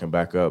was walking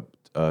back up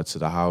to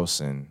the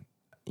house, and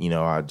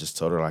I just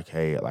told her, like,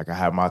 hey, like, I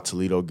have my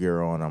Toledo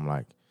gear on. I'm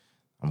like,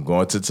 I'm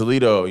going to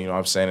Toledo, you know what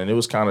I'm saying? And it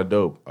was kind of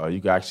dope.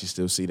 You can actually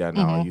still see that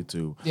now on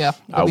YouTube. Yeah,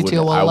 I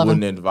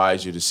wouldn't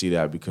advise you to see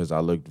that because I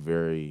looked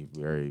very,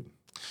 very,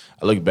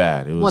 I looked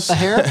bad. It was, what, the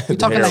hair? You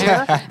talking the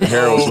hair? The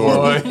hair was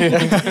horrible.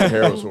 The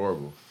hair was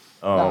horrible.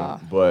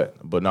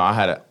 But no,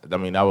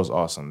 that was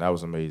awesome. That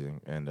was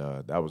amazing. And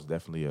that was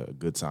definitely a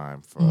good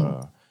time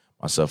for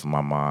myself and my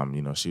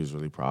mom. She was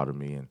really proud of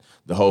me, and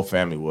the whole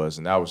family was,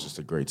 and that was just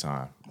a great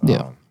time.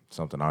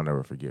 Something I'll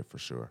never forget for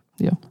sure.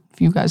 Yeah.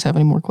 If you guys have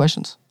any more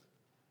questions.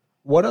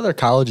 What other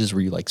colleges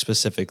were you like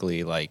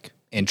specifically like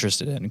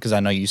interested in? Because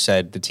I know you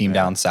said the team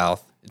down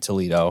south,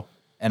 Toledo,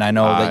 and I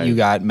know that you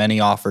got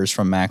many offers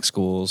from MAC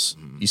schools.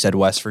 You said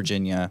West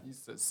Virginia. You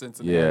said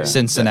Cincinnati. Yeah,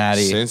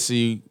 Cincinnati.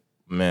 Cincy,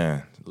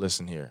 man,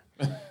 listen here.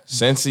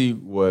 Cincy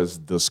was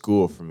the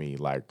school for me,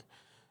 like,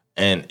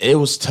 and it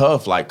was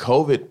tough. Like,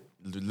 COVID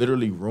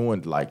literally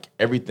ruined like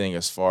everything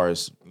as far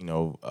as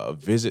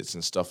visits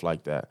and stuff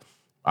like that.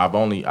 I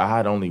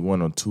had only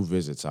went on 2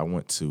 visits. I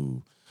went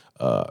to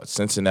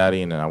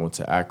Cincinnati, and then I went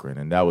to Akron,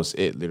 and that was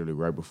it, literally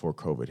right before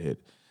COVID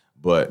hit.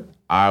 But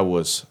I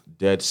was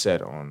dead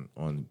set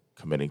on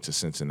committing to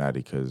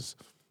Cincinnati because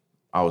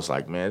I was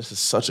like, man, this is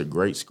such a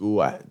great school.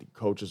 The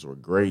coaches were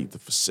great. The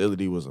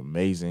facility was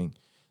amazing.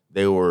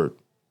 I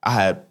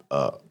had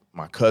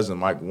my cousin,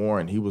 Mike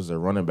Warren, he was a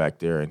running back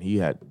there, and he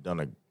had done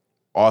an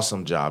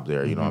awesome job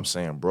there, you know what I'm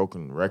saying,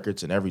 broken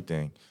records and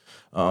everything.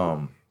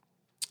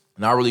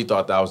 And I really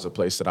thought that was the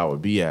place that I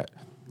would be at.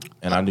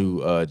 And I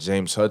knew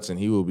James Hudson,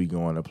 he would be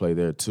going to play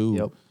there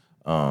too.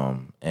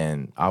 Yep.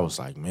 And I was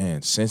like,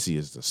 man, Cincy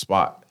is the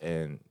spot.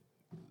 And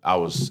I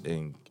was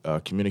in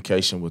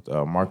communication with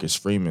Marcus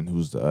Freeman,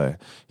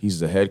 he's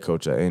the head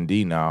coach at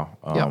ND now,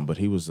 but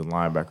he was the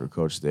linebacker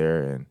coach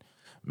there. And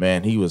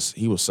man, he was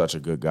such a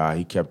good guy.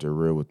 He kept it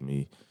real with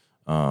me.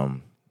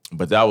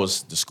 But that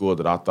was the school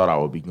that I thought I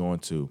would be going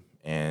to.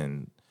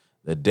 And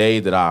the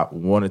day that I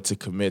wanted to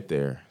commit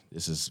there,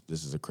 this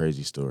is a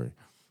crazy story.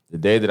 The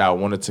day that I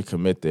wanted to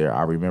commit there,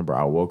 I remember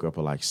I woke up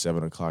at like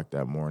 7 o'clock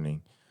that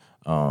morning,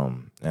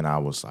 and I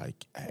was like,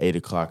 at 8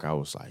 o'clock, I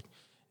was like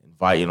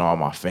inviting all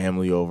my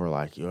family over,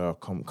 like, yo,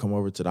 come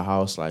over to the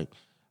house, like,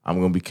 I'm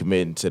gonna be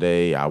committing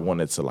today. I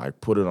wanted to like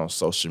put it on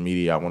social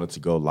media. I wanted to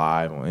go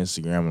live on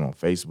Instagram and on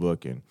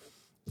Facebook, and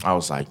I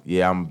was like,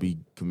 yeah, I'm gonna be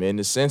committing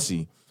to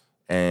Cincy.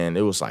 And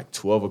it was like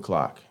 12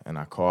 o'clock, and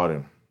I called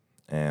him,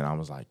 and I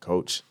was like,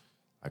 Coach,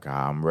 like,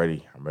 I'm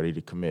ready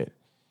to commit.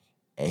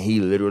 And he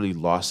literally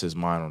lost his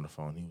mind on the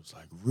phone. He was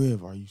like,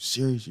 Riv, are you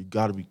serious? You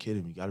got to be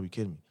kidding me.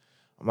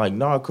 I'm like,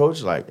 no,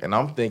 Coach. Like, and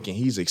I'm thinking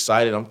he's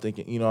excited. I'm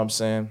thinking, you know what I'm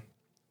saying?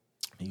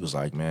 He was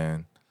like,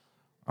 man,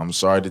 I'm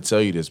sorry to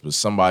tell you this, but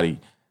somebody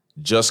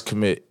just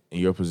commit in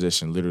your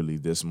position literally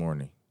this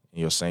morning, in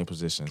your same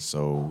position.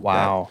 So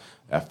wow,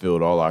 that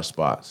filled all our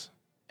spots.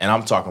 And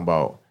I'm talking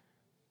about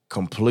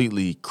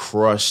completely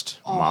crushed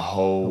my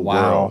whole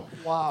world.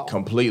 Wow.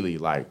 Completely.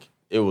 Like,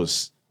 it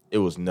was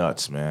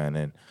nuts, man.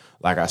 And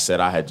like I said,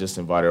 I had just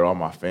invited all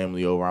my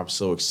family over. I'm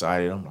so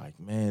excited. I'm like,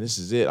 man, this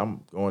is it.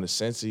 I'm going to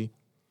Cincy.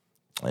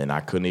 And I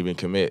couldn't even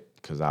commit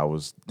because I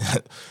was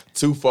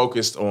too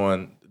focused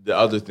on the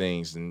other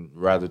things and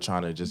rather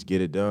trying to just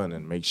get it done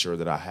and make sure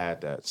that I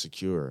had that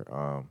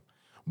secure.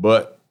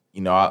 But,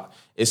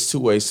 it's 2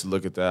 ways to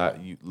look at that.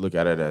 You look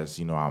at it as,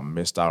 I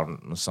missed out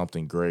on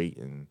something great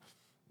and,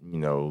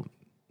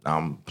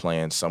 I'm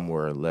playing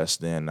somewhere less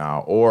than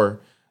now.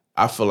 Or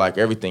I feel like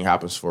everything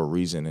happens for a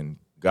reason, and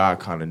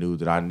God kind of knew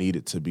that I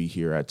needed to be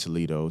here at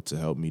Toledo to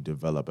help me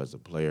develop as a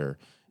player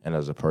and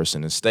as a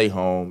person and stay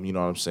home, you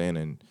know what I'm saying?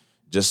 And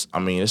just,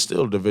 it's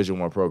still a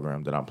Division I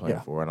program that I'm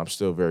playing for, and I'm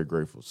still very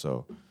grateful.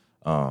 So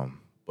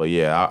But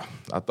yeah,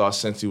 I thought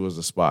Cincy was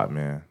the spot,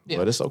 man. Yeah.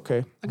 But it's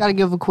okay. I got to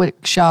give a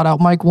quick shout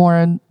out, Mike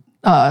Warren,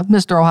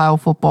 Mr. Ohio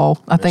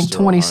football. I think Mr.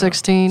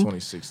 2016. Ohio.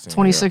 2016.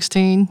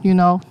 2016, you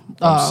know.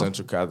 From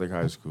Central Catholic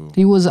High School.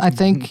 He was, I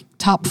think,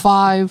 top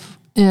 5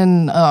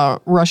 in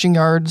rushing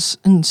yards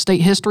in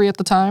state history at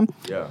the time.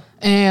 Yeah.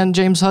 And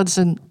James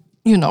Hudson,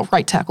 you know,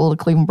 right tackle of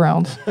the Cleveland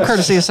Browns,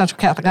 courtesy of Central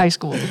Catholic High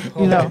School.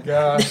 You know.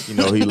 You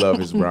know he loved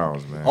his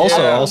Browns, man.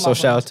 Also,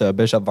 shout out to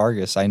Bishop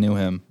Vargas. I knew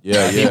him.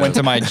 Yeah. He went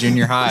to my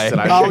junior high.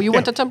 Oh, you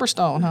went to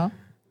Timberstone, huh?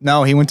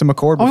 No, he went to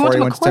McCord before he he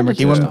went went to to Timber. McCord,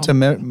 He went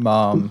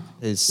to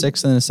his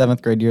 6th and his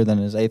 7th grade year. Then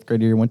his 8th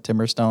grade year he went to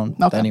Timberstone.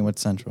 Okay. Then he went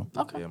to Central.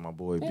 Okay. Yeah, my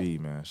boy B,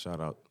 man.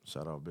 Shout out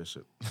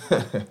Bishop.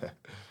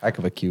 Heck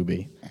of a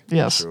QB.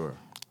 Yes. Sure.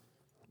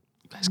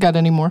 Guys got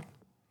any more?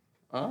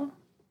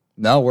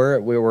 No,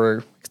 we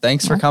were.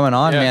 Thanks for coming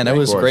on, man. It of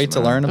was course, great to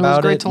man. learn It about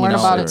was great it. to learn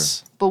about sure.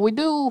 it. But we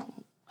do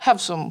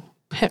have some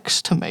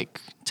picks to make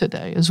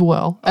today as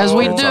well. As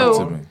we Talk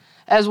to me. do.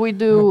 As we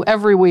do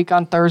every week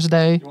on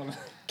Thursday.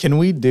 Can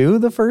we do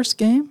the first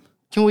game?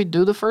 Can we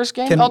do the first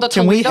game? Can, the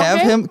can we Toledo have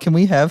game? him? Can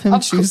we have him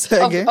choose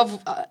that game?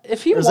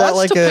 If he Or is wants that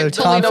like to a pick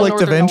Toledo, conflict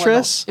of Northern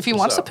interest? Illinois, if he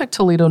wants to pick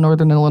Toledo,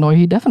 Northern Illinois,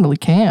 he definitely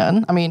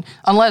can. I mean,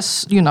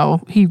 unless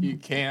he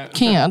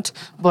can't.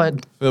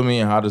 But Fill me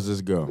in. How does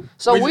this go?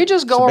 so we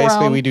just go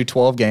Basically, around. we do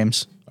 12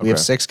 games. We have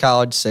Okay. 6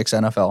 college, 6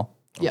 NFL.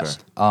 Yes,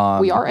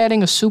 we are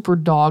adding a super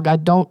dog.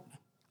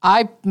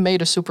 I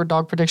made a super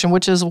dog prediction,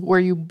 which is where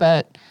you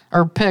bet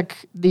or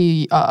pick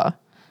the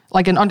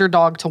like an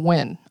underdog to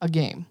win a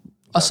game.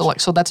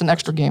 So that's an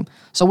extra game.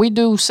 So we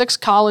do 6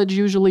 college,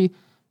 usually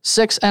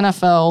 6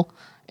 NFL,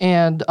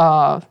 and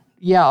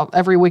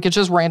every week it's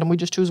just random. We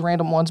just choose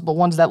random ones, but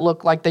ones that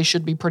look like they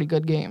should be pretty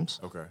good games.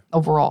 Okay.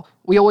 Overall,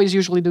 we always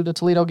usually do the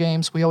Toledo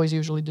games. We always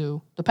usually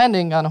do,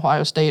 depending on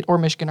Ohio State or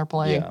Michigan are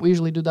playing. Yeah. We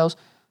usually do those.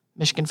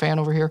 Michigan fan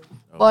over here,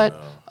 but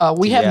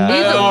we have Yeah.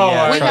 neither.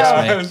 Yeah, we trust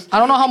have. me. I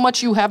don't know how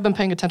much you have been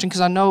paying attention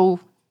because I know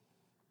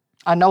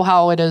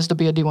how it is to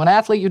be a D1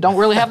 athlete. You don't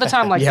really have the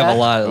time like You that. have a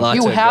lot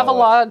You to have go a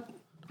lot,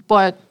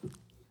 but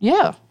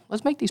yeah,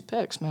 let's make these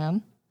picks,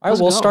 man. All right,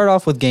 Let's we'll go. start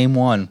off with game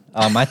 1.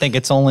 I think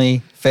it's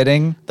only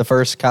fitting the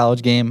first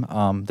college game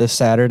this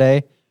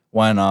Saturday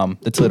when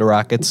the Toledo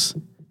Rockets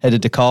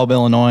headed to DeKalb,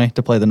 Illinois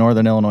to play the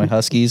Northern Illinois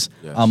Huskies.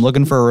 I'm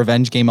looking for a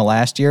revenge game of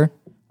last year.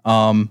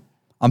 I'm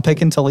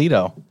picking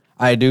Toledo.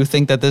 I do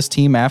think that this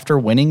team, after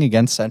winning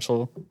against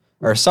Central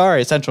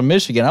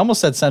Michigan. I almost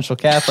said Central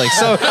Catholic.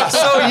 So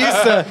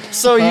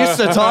used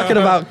to talking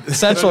about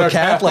Central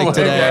Catholic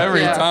today.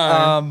 Every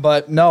time.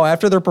 But no,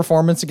 after their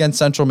performance against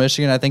Central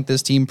Michigan, I think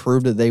this team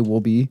proved that they will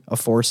be a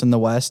force in the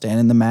West and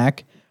in the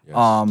MAC.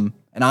 And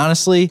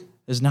honestly,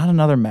 there's not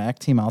another MAC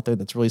team out there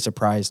that's really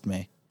surprised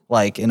me.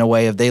 Like in a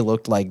way, if they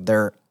looked like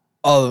they're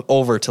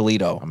over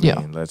Toledo. I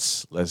mean,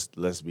 let's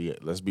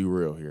be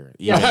real here.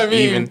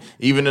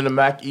 Even in the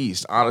MAC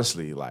East,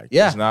 honestly, like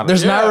Yeah,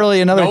 there's not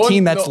really another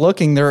team that's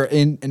looking. They're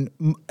in.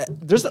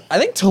 I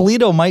think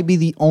Toledo might be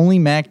the only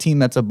MAC team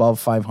that's above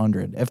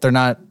 500, if they're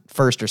not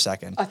first or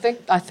second. I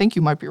think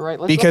you might be right.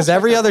 Because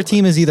every other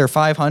team is either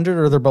 500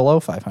 or they're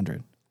below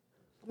 500.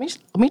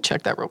 Let me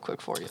check that real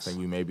quick for you. I think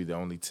we may be the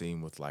only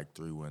team with like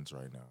 3 wins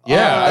right now.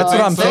 Yeah, that's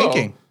what I'm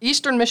thinking.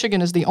 Eastern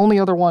Michigan is the only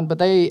other one, but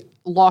they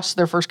lost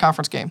their first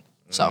conference game.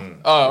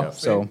 So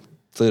So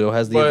Toledo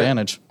has the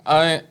advantage.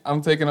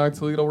 I'm taking our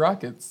Toledo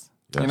Rockets.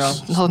 Yes, You know,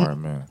 smart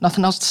man.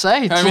 nothing else to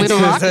say. I mean, Toledo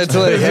Rockets.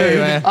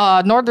 Hey,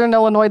 man. Northern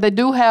Illinois, they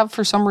do have,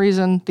 for some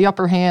reason, the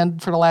upper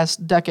hand for the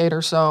last decade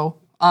or so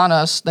on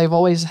us. They've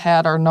always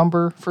had our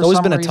number for some reason. It's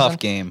always been a tough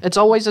game. It's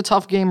always a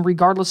tough game,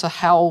 regardless of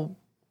how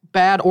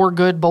bad or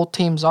good both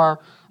teams are.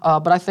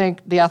 But I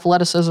think the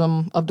athleticism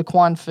of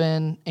DeQuan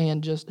Finn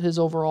and just his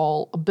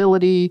overall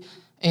ability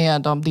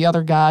and the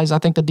other guys, I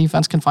think the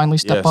defense can finally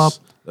step up.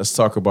 Let's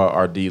talk about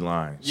our D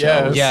line.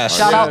 Yes. Yes.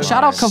 Shout out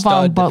Kavon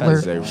Stud Butler.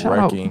 defense. Shout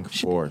out, Wrecking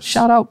force.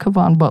 shout out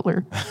Kavon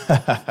Butler.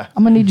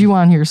 I'm gonna need you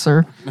on here,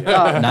 sir.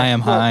 Niam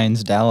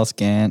Hines, Dallas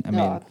Gant. I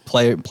mean,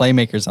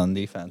 playmakers on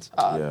defense.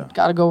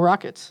 Gotta go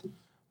Rockets.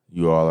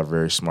 You all are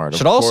very smart.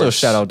 Should also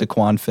shout out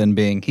DeQuan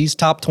Finn he's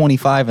top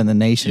 25 in the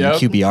nation in Yep.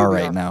 QBR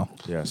right now.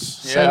 Yes.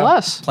 Say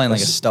less. Playing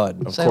like a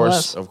stud. Of Say course,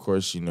 less. of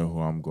course, you know who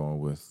I'm going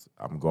with.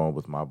 I'm going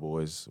with my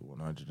boys,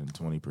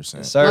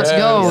 120%. Sir. Let's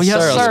go. Yes,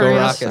 Yes, sir. Let's sir. go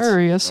Yes, Rockets. sir.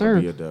 Yes, It'll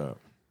be sir. a dub.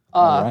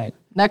 All right.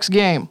 Next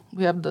game,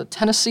 we have the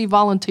Tennessee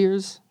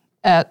Volunteers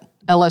at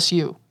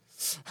LSU.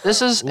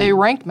 This is a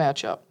ranked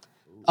matchup.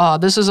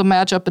 This is a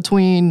matchup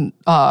between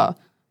a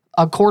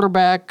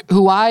quarterback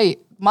who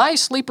my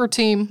sleeper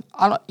team.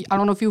 I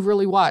don't know if you've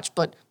really watched,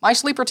 but my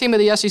sleeper team of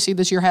the SEC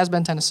this year has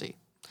been Tennessee.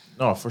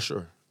 No, for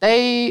sure.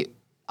 I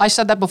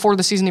said that before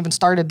the season even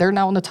started. They're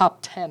now in the top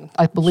 10.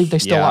 I believe they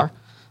still Yeah. are.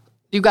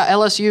 You got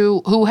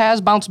LSU, who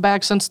has bounced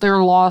back since their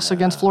loss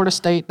against Florida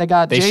State.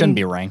 They Shouldn't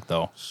be ranked,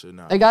 though. Should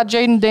not. They got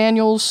Jaden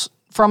Daniels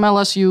from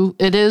LSU.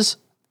 It is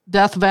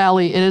Death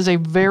Valley. It is a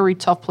very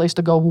tough place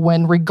to go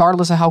win,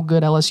 regardless of how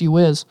good LSU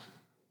is.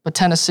 But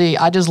Tennessee,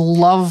 I just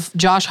love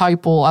Josh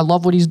Heupel. I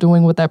love what he's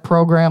doing with that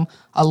program.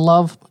 I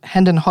love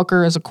Hendon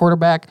Hooker as a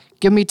quarterback.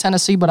 Give me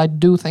Tennessee, but I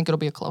do think it'll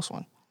be a close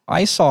one.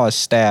 I saw a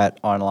stat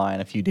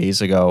online a few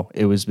days ago.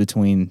 It was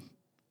between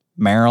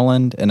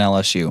Maryland and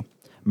LSU.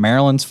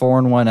 Maryland's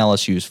 4-1,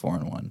 LSU's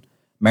 4-1.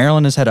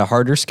 Maryland has had a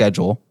harder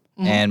schedule,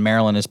 and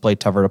Maryland has played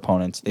tougher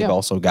opponents. They've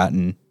also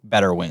gotten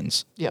better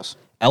wins. Yes.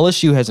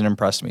 LSU hasn't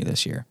impressed me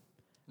this year.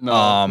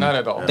 No, not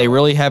at all. They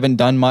really haven't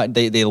done much.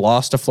 They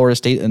lost to Florida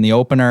State in the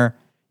opener.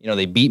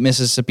 They beat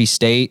Mississippi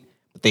State,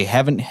 but they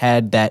haven't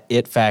had that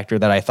it factor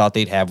that I thought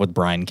they'd have with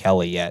Brian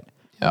Kelly yet.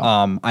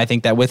 Yeah. I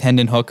think that with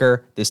Hendon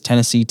Hooker, this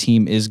Tennessee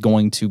team is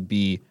going to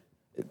be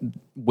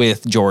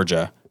with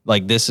Georgia.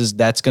 Like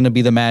that's going to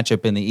be the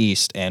matchup in the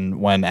East.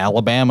 And when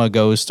Alabama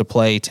goes to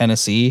play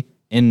Tennessee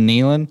in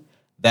Neyland,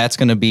 that's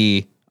going to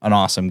be an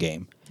awesome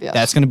game. Yes.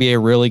 That's going to be a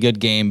really good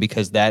game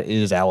because that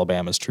is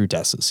Alabama's true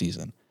test this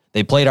season.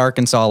 They played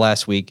Arkansas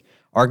last week.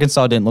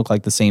 Arkansas didn't look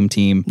like the same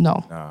team.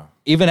 No.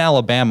 Even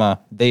Alabama,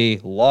 they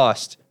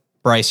lost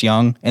Bryce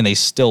Young, and they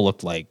still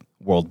looked like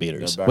world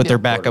beaters. With their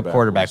backup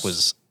quarterback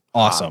was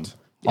awesome. Hot.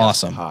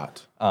 Awesome.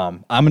 Hot.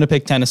 I'm going to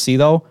pick Tennessee,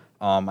 though.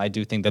 I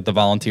do think that the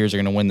Volunteers are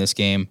going to win this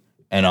game,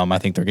 and I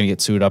think they're going to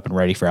get suited up and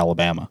ready for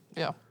Alabama.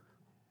 Yeah.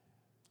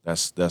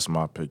 That's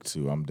my pick,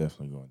 too. I'm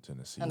definitely going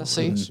Tennessee. I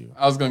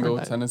was going to go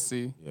with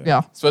Tennessee.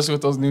 Yeah. Especially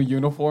with those new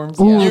uniforms.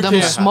 Ooh,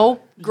 them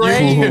smoke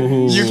gray.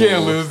 You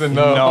can't lose in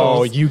those.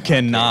 No, you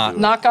cannot.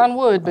 Knock on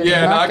wood, baby.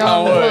 Yeah, knock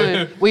on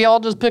wood. We all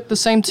just picked the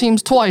same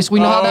teams twice.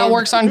 We know how that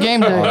works on game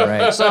day. All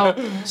right.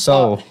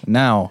 So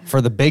now,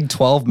 for the Big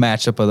 12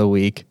 matchup of the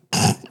week,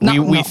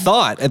 we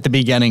thought at the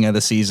beginning of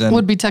the season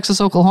would be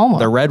Texas, Oklahoma.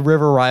 The Red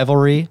River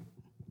rivalry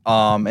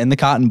in the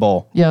Cotton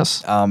Bowl.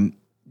 Yes.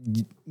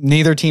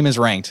 Neither team is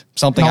ranked.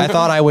 Something I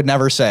thought I would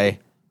never say.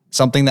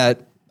 Something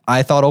that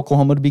I thought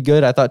Oklahoma would be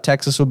good. I thought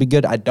Texas would be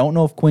good. I don't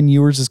know if Quinn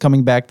Ewers is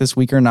coming back this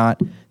week or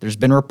not. There's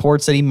been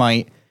reports that he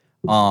might.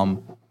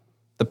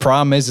 The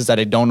problem is that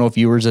I don't know if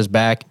Ewers is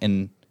back,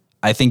 and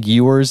I think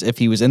Ewers, if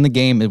he was in the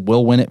game,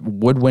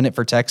 would win it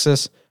for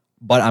Texas.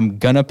 But I'm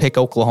gonna pick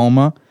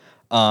Oklahoma.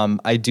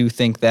 I do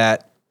think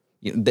that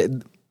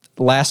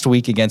last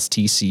week against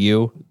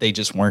TCU, they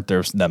just weren't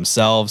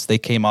themselves. They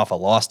came off a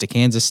loss to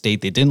Kansas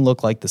State. They didn't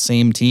look like the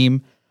same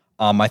team.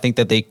 I think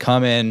that they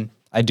come in.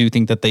 I do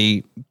think that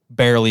they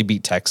barely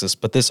beat Texas,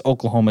 but this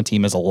Oklahoma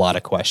team has a lot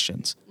of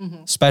questions,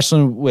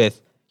 especially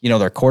with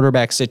their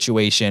quarterback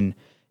situation.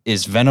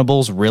 Is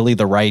Venables really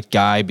the right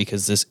guy?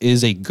 Because this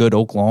is a good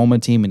Oklahoma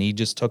team, and he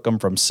just took them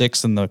from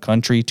 6th in the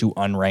country to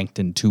unranked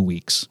in 2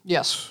 weeks.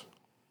 Yes.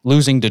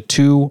 Losing to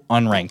 2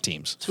 unranked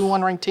teams. 2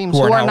 unranked teams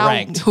who are now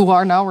ranked. Who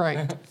are now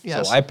ranked.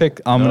 Yes. So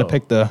I'm going to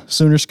pick the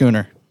Sooner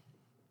Schooner.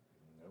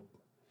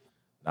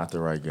 Not the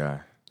right guy.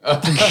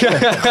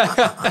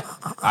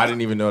 I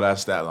didn't even know that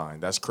stat line.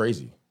 That's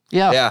crazy.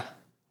 Yeah.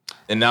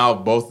 And now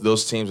both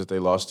those teams that they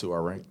lost to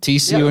are ranked.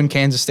 TCU and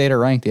Kansas State are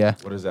ranked, yeah.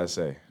 What does that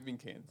say? I mean,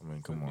 Kansas. I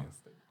mean, come on.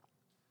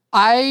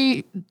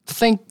 I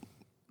think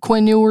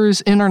Quinn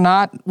Ewers in or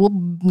not will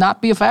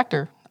not be a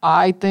factor.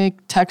 I think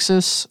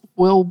Texas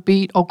will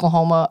beat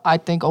Oklahoma. I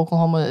think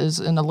Oklahoma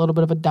is in a little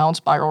bit of a down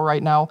spiral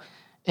right now.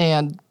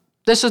 And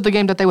this is the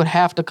game that they would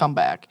have to come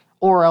back,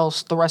 or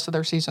else the rest of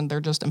their season,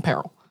 they're just in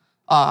peril.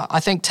 I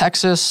think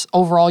Texas,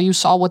 overall, you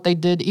saw what they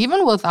did,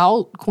 even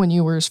without Quinn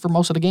Ewers for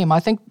most of the game. I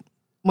think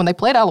when they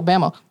played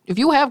Alabama, if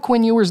you have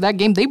Quinn Ewers that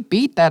game, they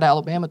beat that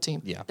Alabama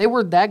team. Yeah. They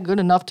were that good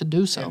enough to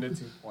do so. And the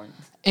 2 points.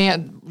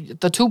 And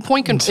the 2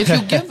 point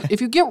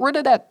if you get rid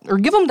of that or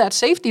give them that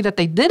safety that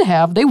they did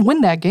have, they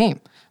win that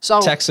game.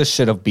 So Texas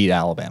should have beat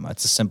Alabama.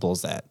 It's as simple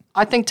as that.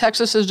 I think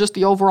Texas is just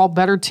the overall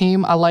better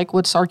team. I like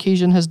what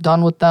Sarkisian has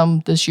done with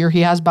them this year.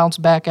 He has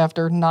bounced back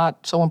after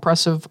not so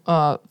impressive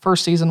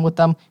first season with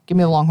them. Give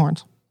me the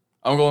Longhorns.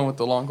 I'm going with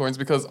the Longhorns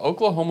because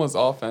Oklahoma's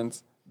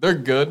offense, they're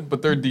good,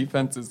 but their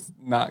defense is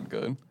not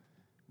good.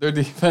 Their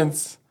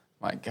defense,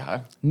 my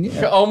God,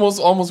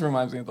 almost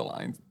reminds me of the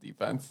Lions'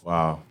 defense.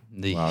 Wow,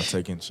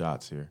 taking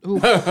shots here.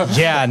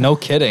 Yeah, no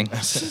kidding.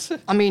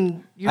 I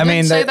mean, you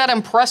did say that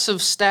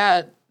impressive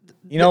stat.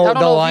 The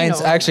Lions,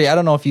 actually, I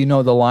don't know if you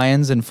know, the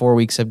Lions in 4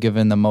 weeks have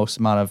given the most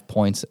amount of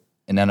points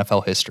in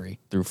NFL history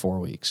through 4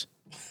 weeks.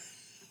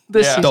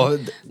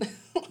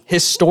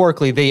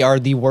 Historically, they are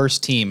the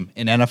worst team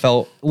in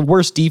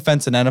worst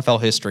defense in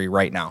NFL history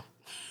right now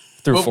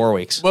through 4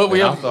 weeks. But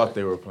I thought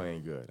they were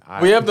playing good.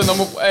 We have the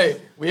number.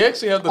 We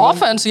actually have the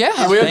offense.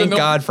 Thank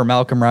God for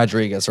Malcolm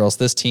Rodriguez, or else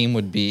this team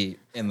would be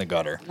in the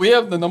gutter. We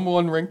have the number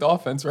 1 ranked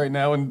offense right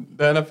now in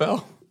the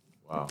NFL.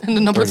 Wow. And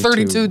the number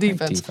 32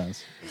 defense.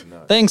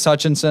 Thanks,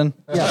 Hutchinson.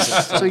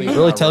 Yes. So it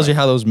really tells you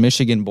how those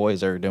Michigan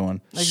boys are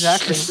doing.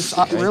 Exactly. It's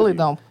really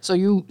though. So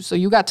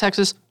you got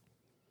Texas.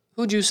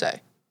 Who'd you say?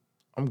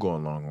 I'm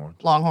going Longhorns.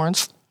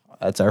 Longhorns.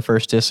 That's our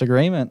first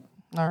disagreement.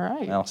 All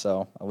right. Well,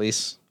 so at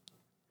least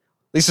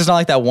it's not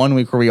like that 1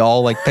 week where we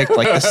all picked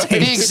the same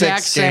the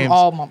exact 6 same. games.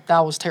 Oh, that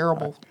was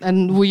terrible,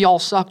 and we all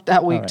sucked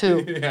that week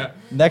too. Yeah.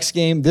 Next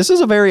game. This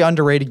is a very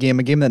underrated game.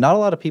 A game that not a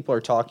lot of people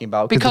are talking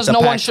about because no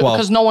one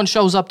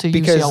shows up to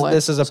because UCLA.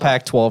 this is a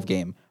Pac-12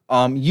 game.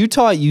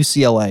 Utah at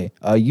UCLA.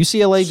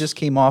 UCLA just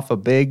came off a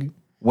big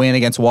win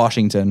against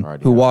Washington,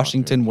 who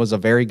Washington was a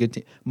very good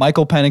team.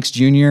 Michael Penix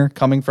Jr.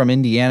 coming from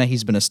Indiana.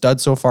 He's been a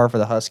stud so far for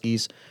the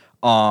Huskies.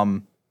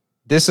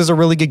 This is a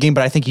really good game,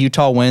 but I think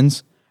Utah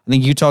wins. I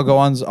think Utah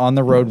goes on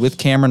the road with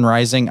Cameron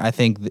Rising. I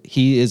think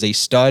he is a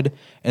stud,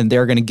 and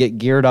they're going to get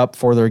geared up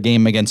for their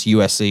game against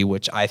USC,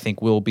 which I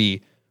think will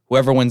be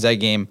whoever wins that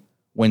game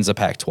wins the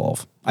Pac-12.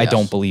 Yes. I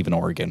don't believe in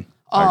Oregon.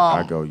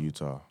 I go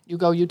Utah. You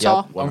go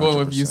Utah? Yep, I'm going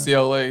with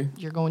UCLA.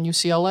 You're going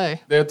UCLA.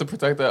 They have to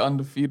protect that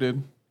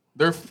undefeated.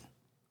 They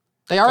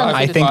are undefeated.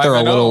 I think they're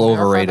a little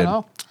overrated.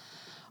 They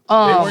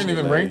weren't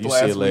even ranked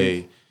last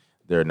week.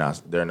 They're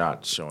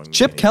not showing.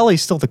 Chip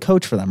Kelly's still the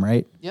coach for them,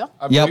 right? Yeah.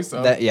 I believe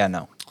so.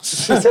 No.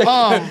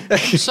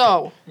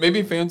 So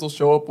maybe fans will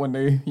show up when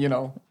they,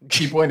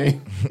 keep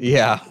winning.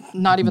 Yeah.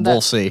 Not even that.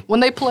 We'll see.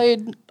 When they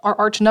played our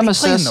arch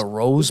nemesis. They play in the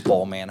Rose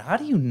Bowl, man. How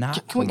do you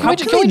not? Can we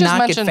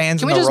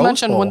just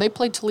mention when they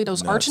played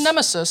Toledo's arch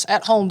nemesis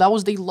at home? That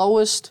was the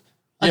lowest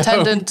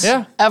attendance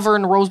ever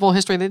in Rose Bowl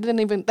history.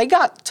 They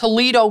got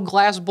Toledo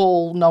Glass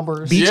Bowl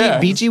numbers.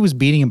 BG was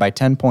beating him by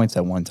 10 points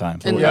at one time.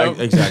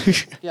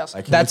 Exactly. Yes.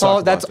 That's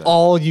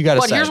all you got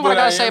to say. But here's what I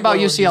got to say about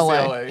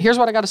UCLA. Here's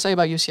what I got to say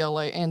about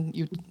UCLA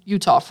and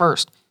Utah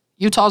first.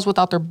 Utah's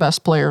without their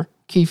best player,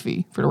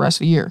 Keefe, for the rest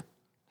of the year.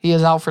 He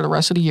is out for the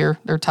rest of the year.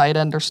 Their tight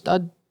end, their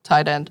stud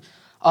tight end.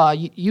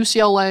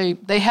 UCLA,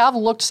 they have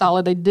looked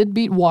solid. They did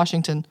beat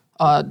Washington.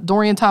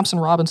 Dorian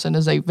Thompson-Robinson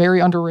is a very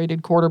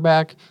underrated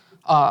quarterback.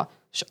 I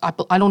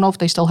don't know if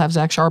they still have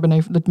Zach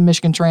Charbonnet, the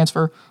Michigan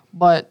transfer,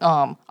 but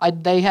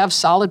they have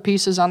solid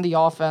pieces on the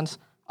offense.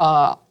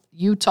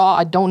 Utah,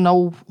 I don't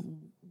know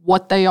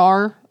what they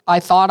are. I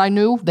thought I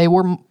knew. They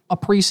were a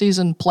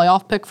preseason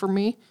playoff pick for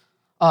me.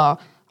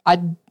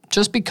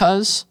 Just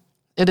because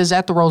it is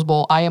at the Rose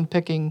Bowl, I am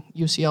picking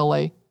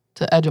UCLA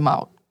to edge them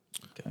out.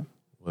 Okay.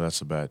 Well, that's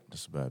a bad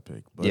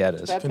pick. But yeah, it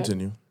is.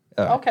 Continue.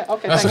 Okay.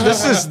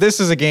 This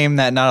is a game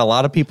that not a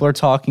lot of people are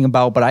talking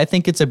about, but I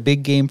think it's a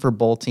big game for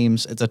both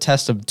teams. It's a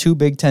test of two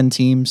Big Ten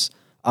teams.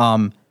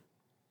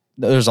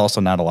 There's also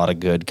not a lot of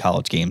good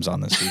college games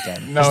on this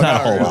weekend. No, it's not a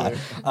whole lot.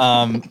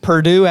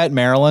 Purdue at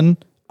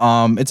Maryland.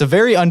 It's a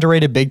very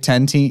underrated Big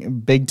Ten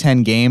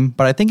game,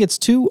 but I think it's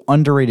two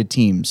underrated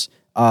teams.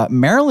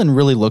 Maryland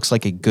really looks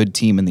like a good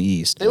team in the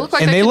East. They look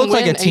like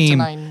a team.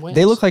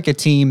 They look like a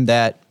team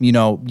that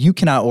you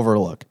cannot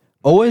overlook.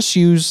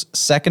 OSU's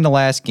second to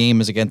last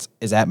game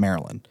is at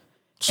Maryland,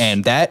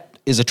 and that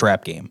is a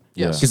trap game.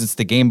 Yes, because it's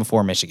the game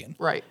before Michigan.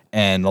 Right.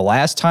 And the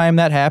last time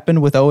that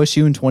happened with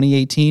OSU in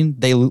 2018,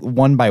 they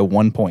won by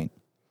 1 point,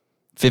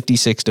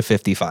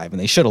 56-55, and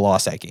they should have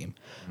lost that game.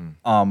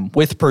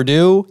 With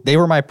Purdue, they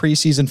were my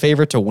preseason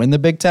favorite to win the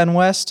Big Ten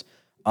West.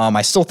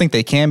 I still think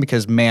they can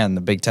because, man,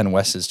 the Big Ten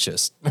West is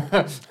just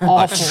a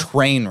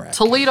train wreck.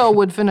 Toledo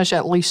would finish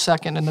at least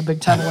second in the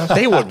Big Ten West.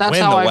 They would win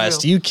the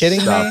West. Are you kidding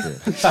me?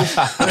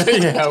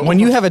 When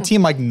you have a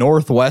team like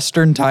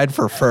Northwestern tied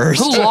for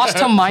first. Who lost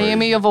to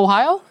Miami of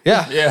Ohio?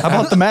 Yeah. How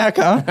about the MAC,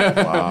 huh?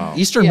 Wow.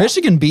 Eastern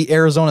Michigan beat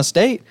Arizona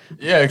State.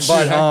 Yeah,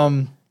 exactly.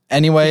 But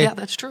anyway. Yeah,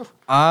 that's true.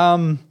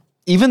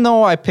 Even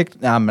though I'm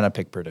going to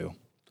pick Purdue.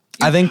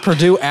 I think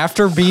Purdue,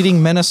 after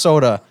beating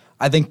Minnesota,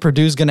 I think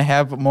Purdue's going to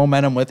have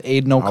momentum with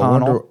Aiden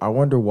O'Connell. I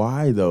wonder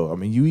why, though. I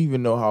mean, you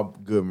even know how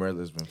good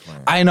Maryland's been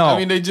playing. I know. I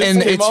mean, they just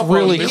and came it's off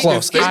really on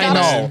close. Michigan I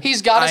know.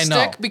 He's got to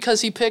stick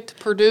because he picked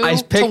Purdue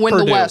to win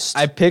Purdue. the West.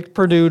 I picked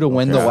Purdue to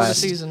win the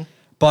West. The season.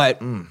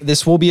 But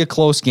this will be a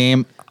close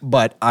game,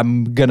 but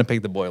I'm going to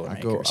pick the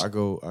Boilermakers. I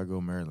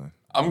go Maryland.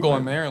 I'm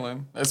going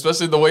Maryland,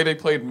 especially the way they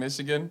played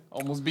Michigan,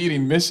 almost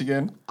beating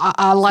Michigan.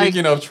 I like.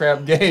 Speaking of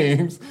trap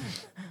games.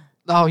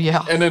 Oh,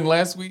 yeah. And then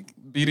last week,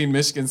 beating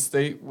Michigan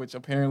State, which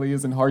apparently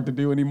isn't hard to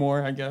do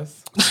anymore, I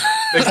guess.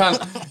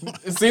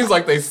 It seems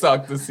like they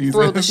suck this season.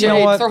 Throw the shade, You know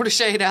what? throw the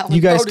shade out.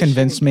 You guys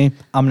convinced me.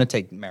 I'm going to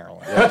take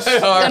Maryland.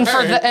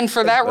 And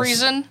for that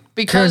reason,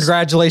 because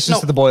congratulations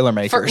to the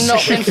Boilermakers.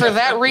 And for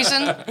that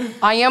reason,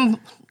 I am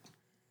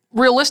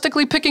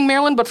realistically picking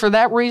Maryland, but for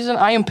that reason,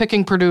 I am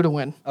picking Purdue to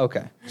win.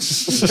 Okay.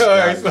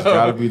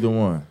 Gotta be the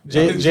one.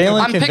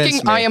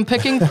 Jalen I am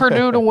picking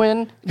Purdue to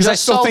win because I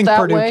still think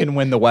Purdue can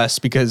win the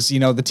West because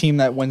the team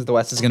that wins the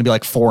West is going to be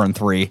like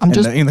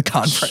 4-3 in the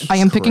conference. I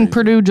am picking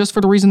Purdue just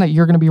for the reason that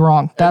you're going to be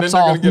wrong. That's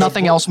all.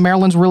 Nothing else.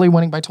 Maryland's really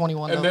winning by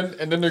 21.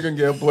 And then they're going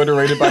to get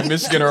obliterated by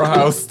Michigan or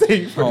Ohio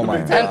State. Oh my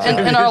God.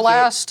 And our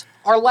last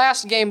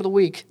game of the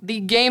week, the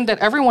game that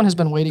everyone has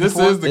been waiting for.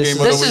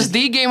 This is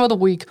the game of the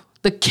week.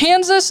 The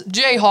Kansas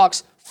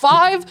Jayhawks,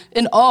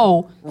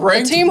 5-0,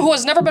 a team who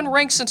has never been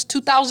ranked since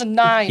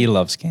 2009. He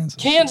loves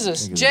Kansas.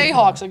 Kansas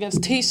Jayhawks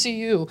against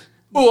TCU.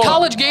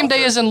 College game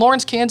day is in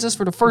Lawrence, Kansas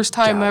for the first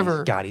time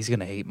ever. God, he's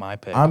gonna hate my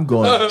pick. I'm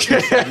going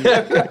TCU.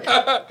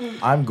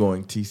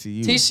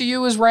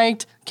 TCU is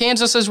ranked.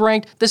 Kansas is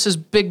ranked. This is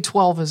Big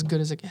 12 as good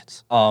as it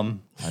gets. I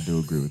do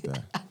agree with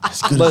that.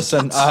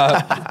 Listen,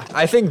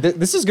 I think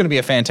this is going to be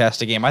a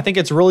fantastic game. I think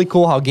it's really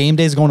cool how game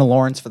day is going to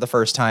Lawrence for the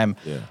first time.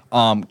 Yeah.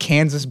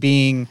 Kansas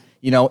being,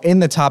 in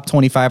the top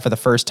 25 for the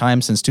first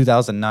time since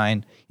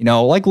 2009.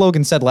 Like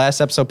Logan said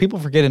last episode, people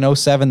forget in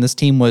 2007 this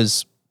team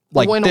was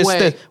like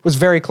this was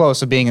very close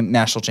to being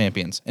national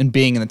champions and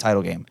being in the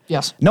title game.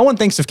 Yes. No one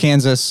thinks of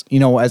Kansas,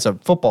 as a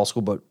football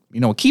school, but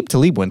Aqib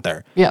Talib went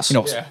there. Yes.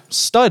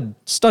 Stud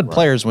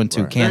players went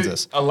to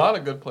Kansas. A lot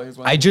of good players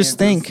went I to just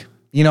Kansas.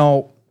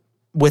 think,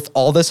 with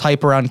all this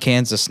hype around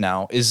Kansas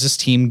now, is this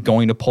team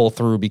going to pull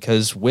through?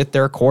 Because with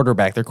their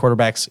quarterback's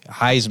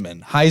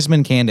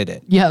Heisman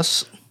candidate.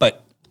 Yes.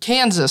 But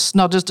Kansas.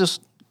 No,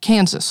 just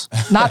Kansas.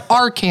 Not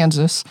our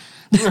Kansas.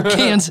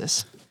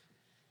 Kansas.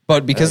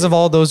 But because of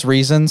all those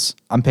reasons,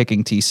 I'm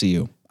picking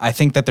TCU. I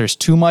think that there's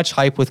too much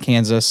hype with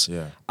Kansas.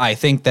 Yeah. I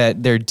think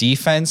that their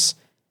defense,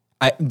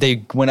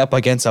 they went up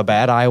against a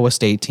bad Iowa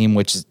State team,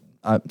 which is,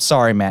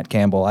 sorry, Matt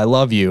Campbell. I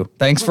love you.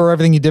 Thanks for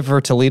everything you did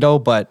for Toledo,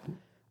 but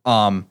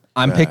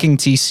I'm picking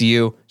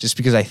TCU just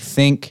because I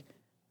think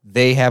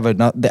they have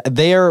enough.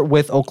 They are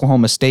with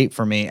Oklahoma State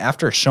for me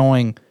after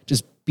showing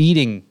just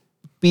beating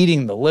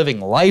the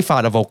living life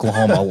out of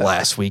Oklahoma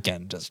last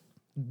weekend. Just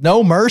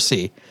no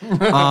mercy.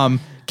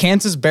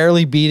 Kansas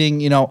barely beating,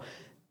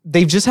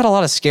 they've just had a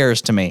lot of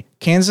scares to me.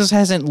 Kansas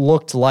hasn't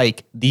looked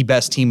like the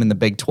best team in the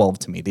Big 12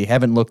 to me. They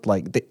haven't looked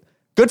like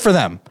good for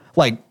them.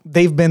 Like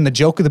they've been the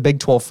joke of the Big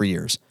 12 for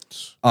years.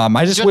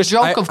 I just wish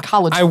joke of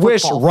college I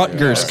wish football.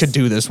 Rutgers could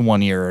do this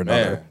one year or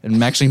another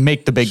and actually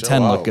make the Big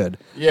 10 look good.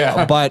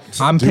 Yeah. But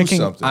I'm something,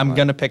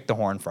 going to pick the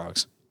Horned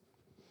Frogs.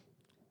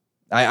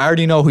 I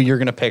already know who you're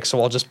going to pick, so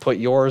I'll just put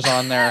yours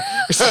on there.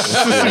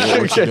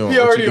 What you doing? He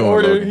What you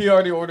doing, He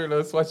already ordered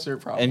a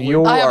sweatshirt, probably. And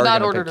you I have are not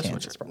gonna ordered a pick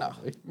Kansas, sweatshirt. No.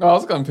 No, I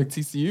was gonna pick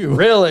TCU.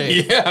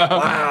 Really? Yeah.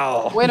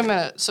 Wow. Wait a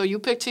minute. So you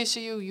pick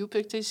TCU, you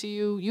pick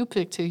TCU, you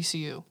pick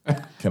TCU.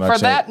 Can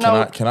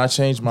I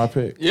change my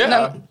pick? Yeah.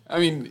 No. I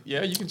mean,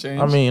 yeah, you can change.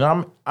 I mean,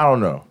 I don't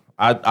know.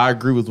 I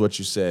agree with what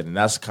you said, and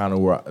that's kind of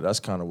what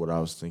I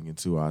was thinking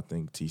too. I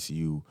think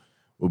TCU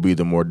will be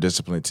the more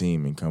disciplined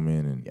team and come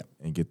in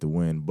and get the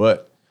win.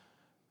 But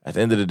at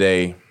the end of the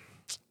day,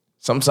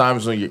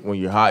 sometimes when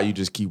you're hot, you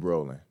just keep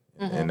rolling,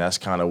 and that's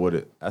kind of what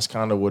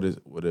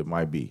it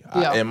might be,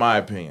 in my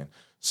opinion.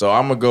 So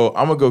I'm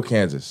gonna go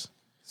Kansas.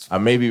 I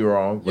may be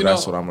wrong, but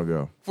that's what I'm gonna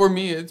go. For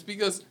me, it's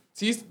because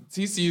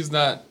TCU's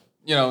not.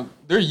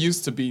 They're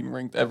used to being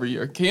ranked every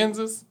year.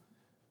 Kansas.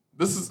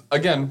 This is,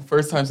 again,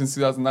 first time since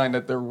 2009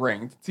 that they're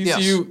ranked.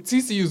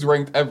 TCU's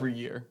ranked every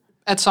year.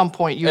 At some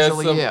point,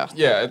 usually, Yeah,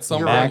 at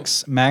some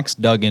point. Max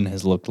Duggan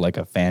has looked like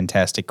a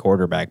fantastic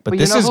quarterback, but But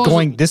this is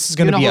going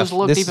to be a who's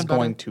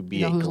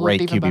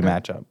great looked even QB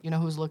better? matchup. You know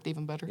who's looked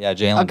even better? Yeah,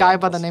 Jalen A guy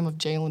by Daniels. the name of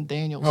Jalen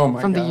Daniels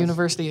my the gosh.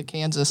 University of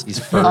Kansas. He's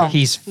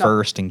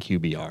first in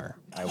QBR.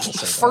 I will say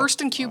that.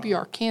 First in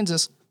QBR,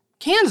 Kansas.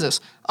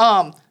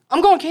 I'm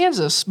going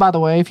Kansas, by the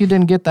way, if you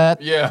didn't get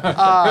that. Yeah.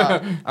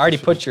 I already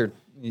put your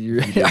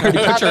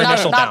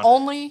initial Not down.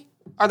 only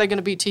are they going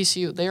to beat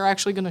TCU, they are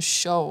actually going to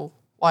show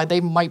why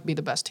they might be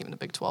the best team in the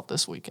Big 12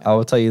 this weekend. I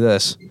will tell you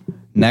this.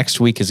 Next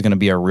week is going to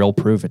be a real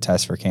prove-it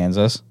test for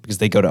Kansas because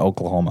they go to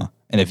Oklahoma.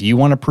 And if you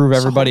want to prove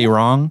everybody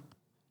wrong,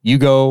 you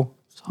go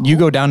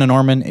down to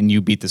Norman and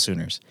you beat the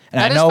Sooners. And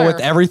That I is know fair. with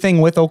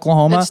everything with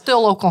Oklahoma, It's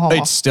still Oklahoma.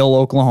 it's still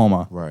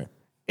Oklahoma. Right.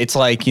 It's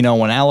like, when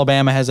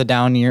Alabama has a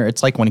down year.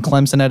 It's like when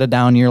Clemson had a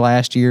down year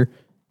last year.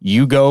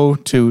 You go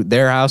to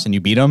their house and you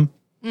beat them.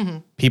 Mm-hmm.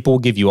 People will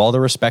give you all the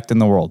respect in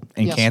the world.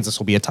 And Yes. Kansas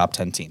will be a top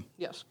 10 team.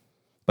 Yes.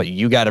 But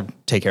you got to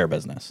take care of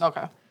business.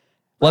 Okay.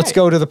 Let's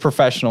go to the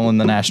professional in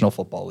the National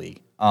Football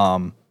League.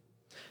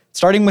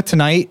 Starting with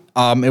tonight,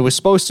 it was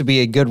supposed to be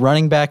a good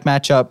running back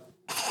matchup.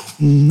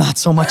 Not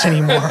so much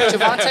anymore.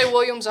 Javonte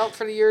Williams out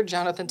for the year.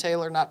 Jonathan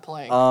Taylor not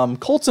playing.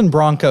 Colts and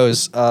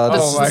Broncos.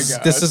 Oh my gosh.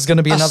 This is going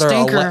to be another.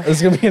 stinker. This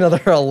is going to be another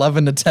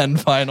 11-10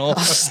 final.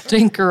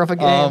 Stinker of a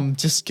game.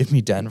 Just give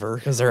me Denver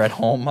because they're at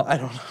home. I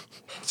don't know.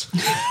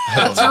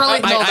 That's really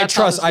no,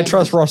 I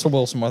trust Russell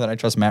Wilson more than I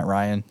trust Matt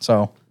Ryan.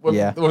 So With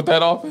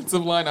that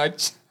offensive line,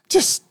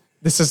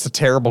 this is a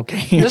terrible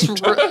game.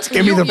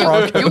 Give me the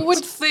Broncos. You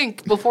would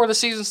think before the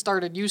season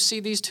started, you see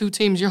these two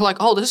teams, you're like,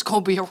 oh, this is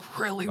going to be a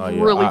really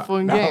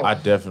fun game. I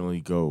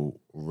definitely go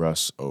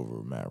Russ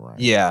over Matt Ryan.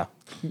 Yeah.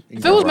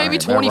 If it was maybe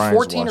Matt Ryan's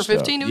 2014 or washed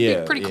 15, up. it would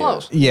be pretty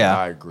close. Yeah.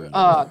 I agree.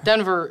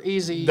 Denver,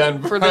 easy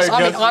Denver, for this. I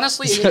I mean, guess-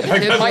 honestly, I it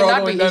guess might we're not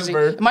all be in easy.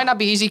 Denver. It might not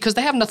be easy because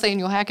they have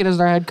Nathaniel Hackett as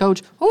their head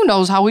coach. Who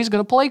knows how he's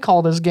going to play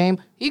call this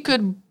game? He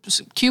could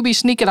QB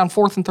sneak it on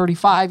 4th and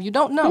 35. You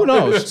don't know. Who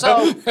knows?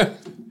 So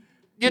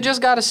you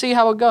just got to see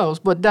how it goes.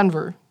 But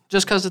Denver,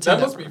 just because it's in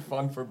that must Denver. be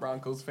fun for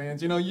Broncos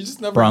fans. You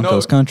just never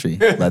Broncos know. country.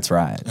 Let's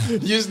ride. You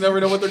just never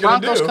know what they're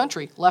going to do. Broncos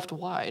country, left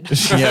wide.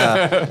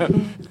 Yeah.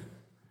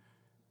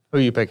 Who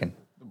are you picking?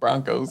 The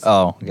Broncos.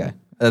 Oh, okay.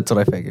 That's what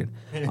I figured.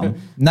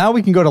 Now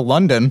we can go to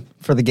London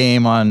for the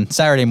game on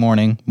Saturday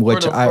morning,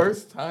 which for the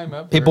first time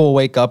ever. people will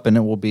wake up and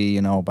it will be,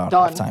 about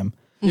Done.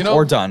 halftime.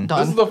 Or done.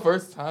 This is the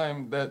first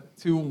time that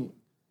two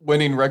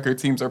winning record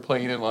teams are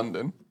playing in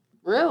London.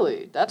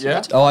 Really? That's Yeah.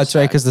 that's Oh, that's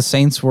right, because the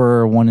Saints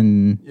were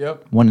 1-2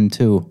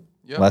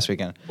 Yep. last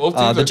weekend. Both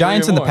teams The are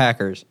Giants and the 3-1.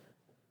 Packers.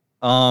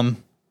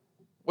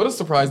 What What a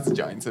surprise the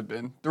Giants have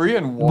been.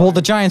 3-1. Well,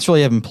 the Giants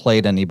really haven't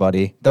played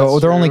anybody.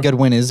 Their only good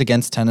win is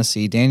against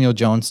Tennessee. Daniel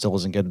Jones still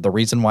isn't good. The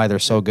reason why they're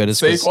so good is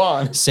because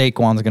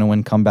Saquon's going to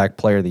win comeback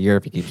player of the year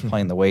if he keeps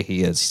playing the way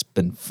he is. He's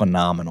been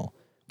phenomenal.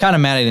 Kind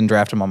of mad I didn't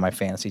draft him on my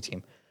fantasy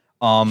team.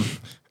 I'm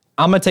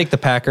going to take the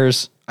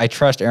Packers. I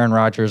trust Aaron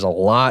Rodgers a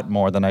lot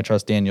more than I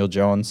trust Daniel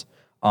Jones.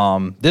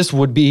 This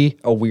would be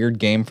a weird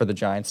game for the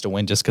Giants to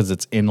win just because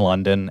it's in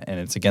London and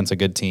it's against a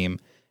good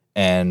team.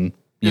 And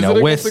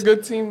with a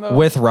good team though?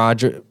 With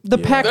Rodgers, the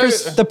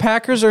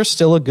Packers are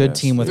still a good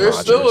team with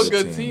Rodgers. They're still a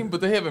good team, but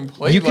they haven't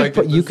played.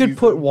 You could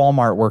put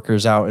Walmart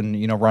workers out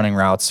and running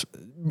routes.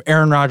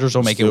 Aaron Rodgers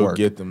will make it work.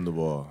 Get them the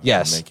ball.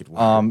 Yes. Make it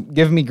work.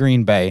 Give me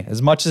Green Bay.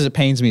 As much as it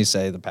pains me to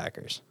say the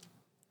Packers.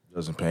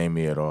 Doesn't pain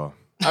me at all.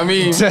 I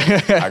mean,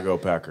 I go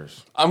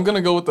Packers. I'm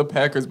gonna go with the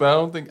Packers,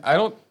 but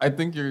I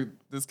think you're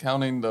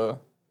discounting the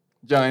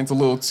Giants a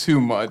little too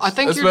much. I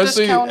think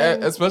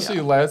especially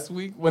last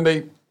week when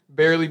they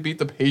barely beat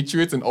the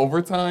Patriots in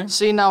overtime.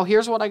 See, now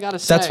here's what I gotta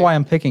say. That's why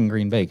I'm picking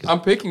Green Bay. I'm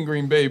picking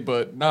Green Bay,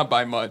 but not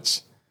by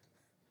much.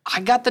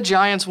 I got the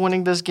Giants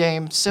winning this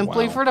game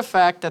simply for the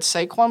fact that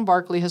Saquon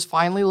Barkley has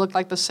finally looked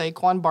like the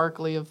Saquon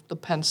Barkley of the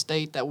Penn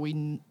State that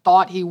we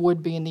thought he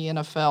would be in the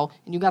NFL.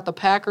 And you got the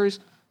Packers,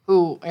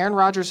 who Aaron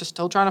Rodgers is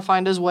still trying to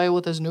find his way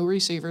with his new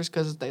receivers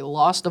because they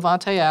lost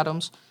Devontae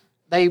Adams.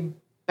 They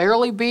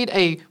barely beat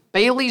a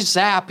Bailey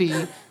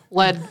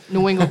Zappi-led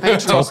New England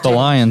Patriots. Hope the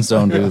Lions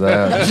don't do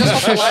that.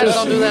 Just hope the Lions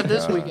don't do that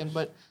this weekend.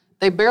 But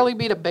they barely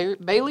beat a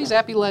Bailey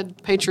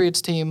Zappi-led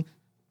Patriots team,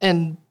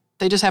 and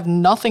they just have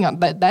nothing on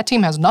that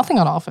team has nothing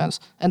on offense,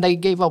 and they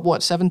gave up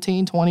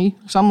 17, 20,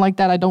 something like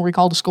that. I don't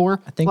recall the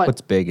score. I think what's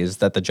big is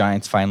that the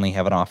Giants finally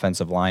have an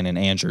offensive line, and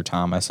Andrew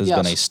Thomas has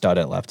been a stud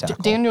at left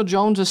tackle. Daniel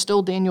Jones is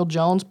still Daniel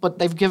Jones, but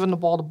they've given the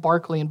ball to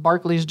Barkley, and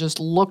Barkley's just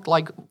looked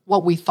like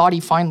what we thought he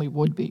finally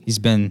would be. He's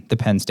been the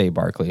Penn State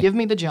Barkley. Give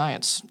me the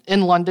Giants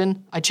in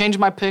London. I changed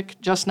my pick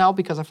just now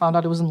because I found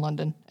out it was in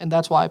London, and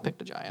that's why I picked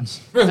the Giants.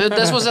 If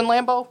this was in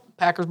Lambeau,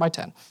 Packers by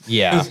 10.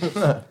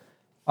 Yeah.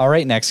 All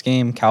right, next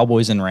game,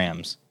 Cowboys and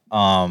Rams.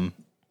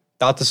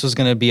 Thought this was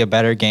going to be a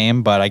better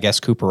game, but I guess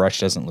Cooper Rush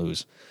doesn't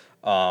lose.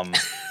 And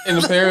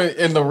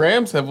the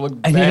Rams have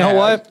looked bad. And you know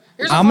what?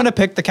 I'm going to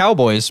pick the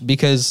Cowboys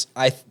because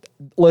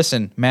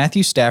listen,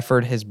 Matthew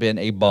Stafford has been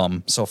a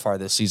bum so far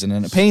this season,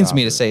 and it pains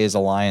me to say as a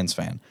Lions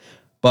fan.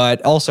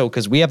 But also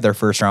because we have their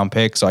first round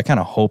pick, so I kind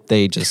of hope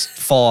they just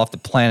fall off the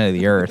planet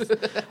of the earth.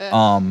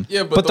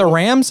 But the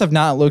Rams have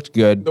not looked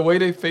good. The way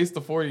they faced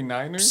the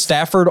 49ers?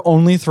 Stafford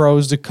only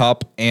throws to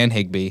Kupp and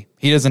Higbee.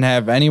 He doesn't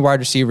have any wide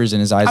receivers in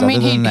his eyes other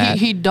than that.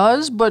 He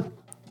does, but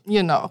He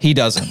doesn't. No, he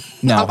doesn't.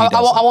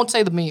 I won't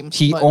say the memes.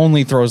 He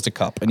only throws to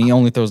Kupp, and he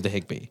only throws to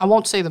Higbee. I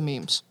won't say the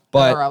memes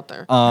that are out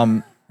there.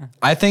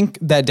 I think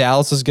that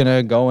Dallas is going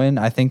to go in.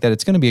 I think that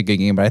it's going to be a good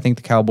game, but I think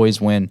the Cowboys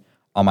win.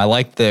 I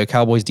like the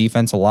Cowboys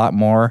defense a lot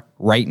more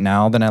right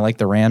now than I like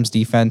the Rams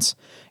defense.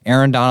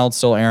 Aaron Donald's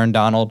still Aaron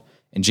Donald,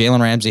 and Jalen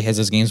Ramsey has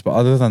his games. But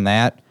other than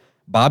that,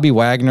 Bobby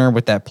Wagner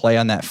with that play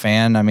on that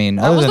fan, I mean,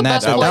 other than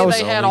that,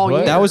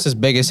 that was his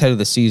biggest hit of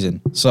the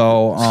season.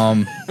 So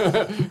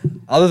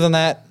other than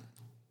that,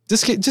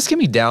 just give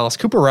me Dallas.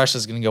 Cooper Rush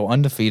is going to go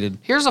undefeated.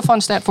 Here's a fun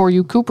stat for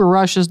you. Cooper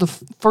Rush is the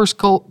first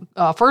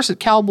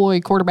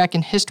Cowboy quarterback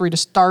in history to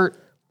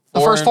start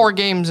the first 4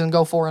 games and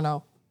go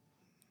 4-0.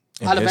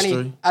 Out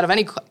of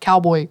any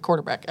Cowboy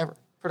quarterback ever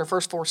for the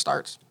first 4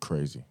 starts.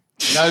 Crazy.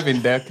 Not even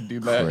Dak could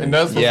do that. And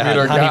that's what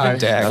our guy.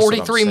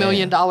 $43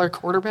 million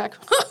quarterback.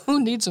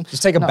 Who needs him?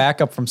 Just take a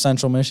backup from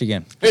Central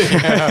Michigan.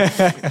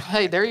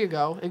 Hey, there you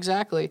go.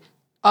 Exactly.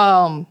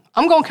 I'm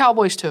going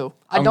Cowboys too.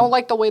 I don't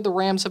like the way the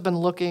Rams have been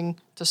looking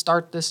to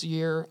start this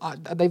year.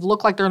 They've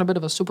looked like they're in a bit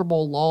of a Super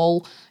Bowl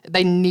lull.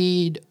 They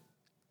need,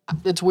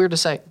 it's weird to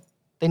say,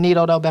 they need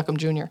Odell Beckham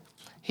Jr.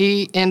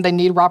 And they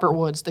need Robert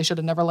Woods. They should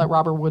have never let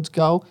Robert Woods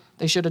go.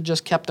 They should have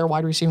just kept their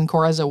wide receiving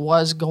core as it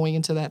was going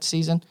into that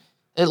season.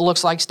 It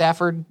looks like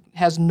Stafford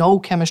has no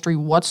chemistry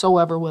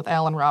whatsoever with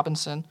Allen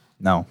Robinson.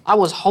 No. I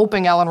was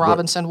hoping Allen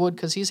Robinson would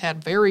because he's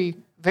had very,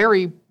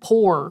 very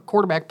poor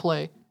quarterback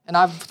play. And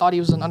I've thought he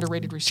was an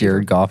underrated receiver.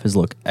 Jared Goff has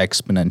looked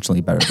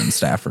exponentially better than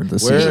Stafford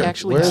this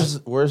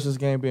season. Where's this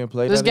game being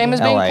played? This game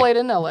is being played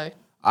in L.A.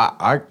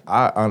 I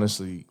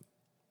honestly,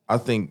 I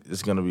think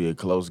it's going to be a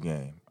close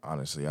game.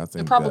 Honestly, I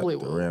think the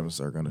Rams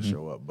are going to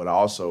show up, but I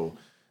also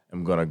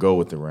am going to go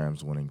with the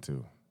Rams winning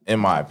too, in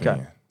my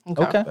opinion.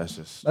 Okay.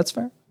 That's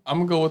fair. I'm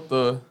going to go with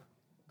the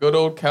good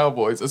old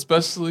Cowboys,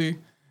 especially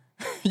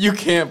you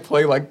can't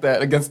play like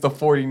that against the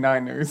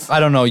 49ers.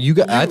 I don't know.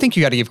 I think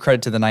you got to give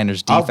credit to the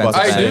Niners defense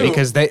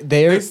because Nick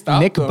them.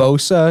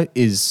 Bosa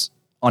is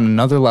on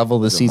another level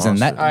this season.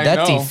 Monster.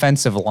 That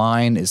defensive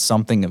line is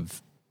something of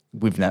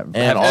we've never.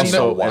 And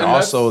haven't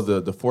also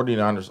the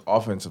 49ers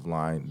offensive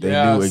line, they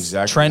knew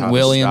exactly Trent how to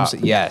Williams,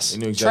 stop. yes. They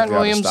knew exactly Trent how to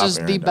Williams stop is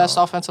the Aaron best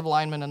Donald. offensive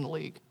lineman in the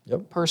league.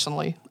 Yep.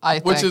 Personally, I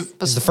think. Which is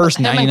He's the first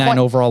Him and 99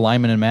 overall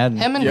lineman in Madden.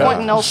 Him and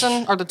Quentin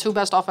Nelson are the two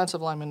best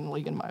offensive linemen in the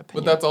league, in my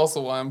opinion. But that's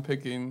also why I'm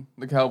picking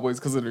the Cowboys,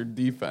 because of their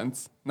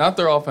defense, not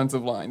their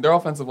offensive line. Their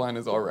offensive line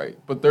is all right,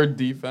 but their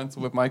defense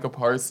with Micah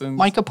Parsons.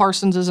 Micah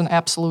Parsons is an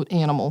absolute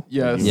animal.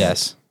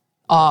 Yes.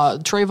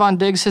 Trayvon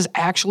Diggs has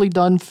actually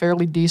done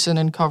fairly decent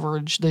in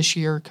coverage this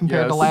year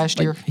compared to last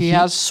year. He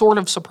has sort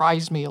of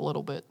surprised me a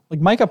little bit. Like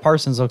Micah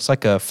Parsons looks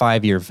like a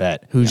 5-year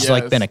vet who's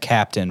like been a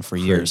captain for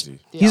years. Crazy.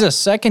 He's a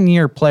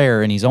second-year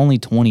player and he's only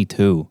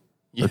 22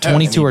 or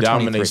 22 or 23.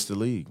 Dominates the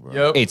league, bro.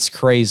 Yep. It's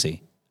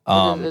crazy.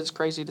 It's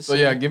crazy to see. So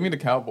yeah, give me the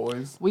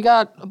Cowboys. We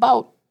got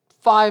about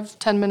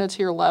 5-10 minutes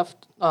here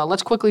left.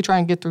 Let's quickly try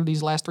and get through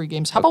these last 3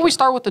 games. How about we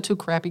start with the 2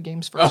 crappy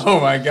games first? Oh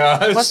my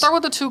gosh. Let's start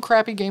with the 2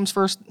 crappy games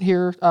first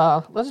here.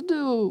 Let's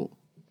do,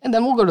 and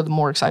then we'll go to the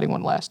more exciting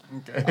one last.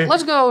 Okay.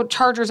 Let's go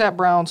Chargers at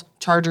Browns.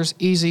 Chargers,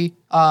 easy.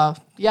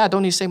 Yeah,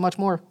 don't need to say much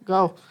more.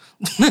 Go.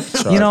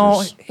 You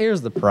know,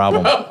 here's the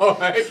problem.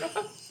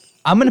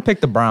 I'm going to pick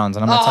the Browns,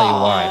 and I'm going to tell you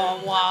why.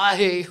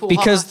 Why?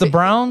 Because the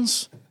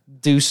Browns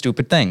do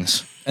stupid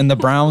things, and the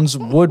Browns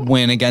would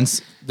win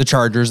against the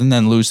Chargers and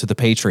then lose to the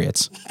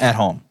Patriots at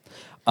home.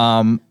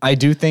 I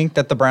do think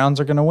that the Browns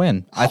are going to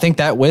win. I think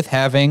that with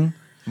having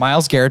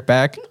Myles Garrett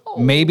back,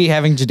 maybe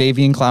having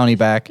Jadeveon Clowney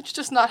back, It's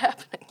just not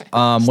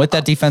happening. with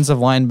that defensive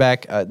line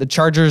back, the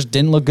Chargers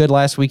didn't look good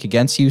last week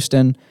against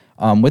Houston.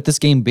 With this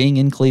game being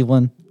in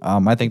Cleveland,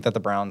 I think that the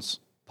Browns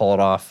pull it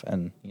off,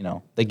 and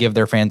they give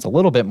their fans a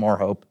little bit more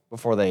hope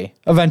before they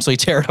eventually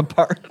tear it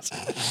apart.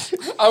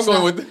 I'm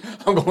going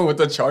with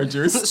the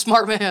Chargers.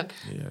 Smart man.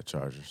 Yeah,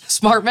 Chargers.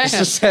 Smart man.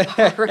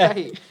 All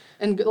right.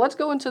 And let's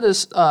go into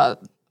this.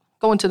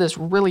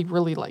 Really,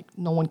 really like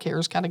no one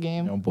cares kind of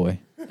game. Oh boy,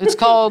 It's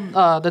called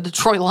the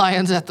Detroit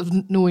Lions at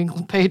the New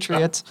England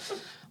Patriots.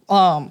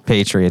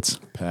 Patriots.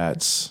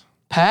 Pats.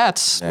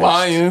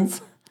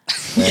 Lions.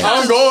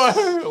 I'm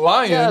going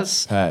Lions.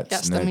 Yes. Pats.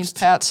 Yes, that next. means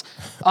Pats.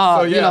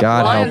 yeah.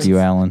 God Lions, help you,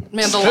 Alan.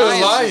 Man, the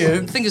Lions.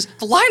 Lions. The thing is,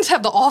 the Lions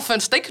have the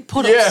offense. They could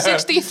put Yeah. up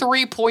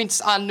 63 points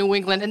on New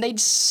England, and they'd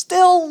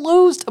still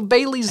lose to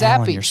Bailey Alan,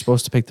 Zappi. you're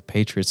supposed to pick the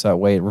Patriots that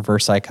way.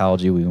 Reverse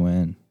psychology, we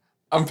win.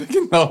 I'm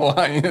picking the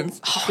Lions.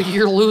 Oh,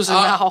 you're losing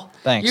now.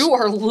 Thanks. You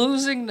are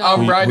losing now.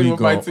 I'm riding with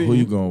my team. Who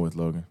you going with,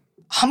 Logan?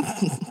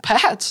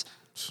 Pats.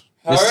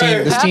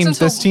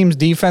 This team's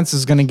defense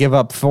is going to give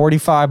up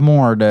 45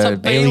 more to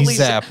Bailey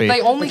Zappi.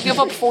 They only give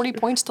up 40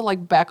 points to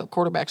like backup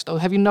quarterbacks, though.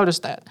 Have you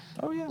noticed that?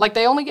 Oh yeah. Like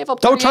they only gave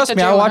up. Don't 38 trust to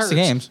me. I Jalen watch the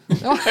Hurts. games.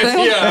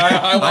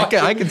 I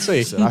I can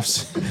see.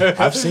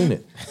 I've seen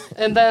it.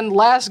 And then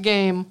last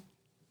game,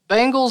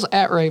 Bengals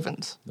at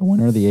Ravens. The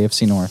winner of the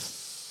AFC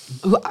North.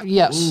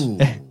 Yes.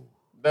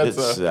 That's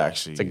It's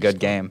actually a good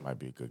game. Might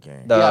be a good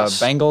game. The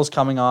Yes. Bengals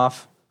coming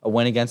off a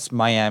win against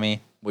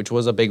Miami, which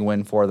was a big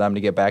win for them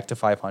to get back to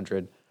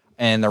 500.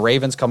 And the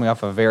Ravens coming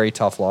off a very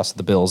tough loss to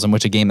the Bills, in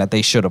which a game that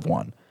they should have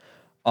won.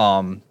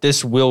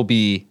 This will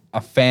be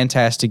a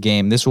fantastic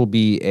game. This will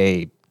be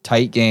a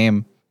tight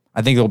game.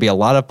 I think there will be a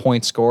lot of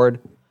points scored.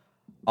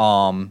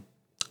 I'm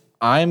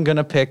going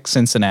to pick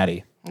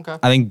Cincinnati. Okay.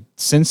 I think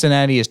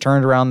Cincinnati has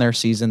turned around their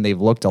season. They've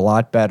looked a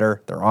lot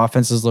better. Their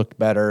offense has looked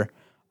better.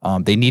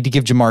 They need to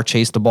give Jamar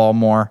Chase the ball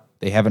more.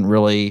 They haven't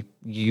really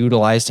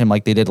utilized him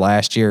like they did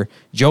last year.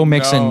 Joe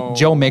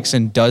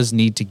Mixon does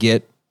need to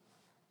get,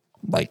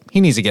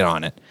 he needs to get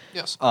on it.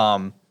 Yes.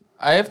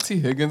 I have T.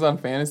 Higgins on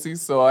fantasy,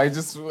 so I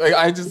just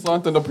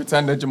want them to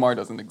pretend that Jamar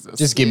doesn't exist.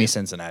 Just give me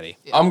Cincinnati.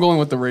 I'm going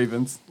with the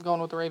Ravens.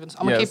 Going with the Ravens.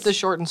 I'm gonna Yes. keep this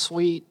short and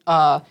sweet.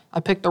 I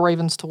picked the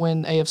Ravens to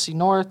win AFC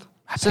North.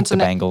 I picked the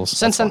Bengals.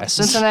 That's why.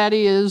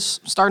 Cincinnati is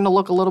starting to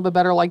look a little bit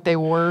better like they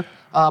were,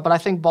 but I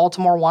think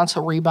Baltimore wants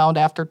a rebound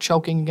after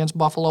choking against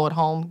Buffalo at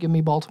home. Give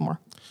me Baltimore.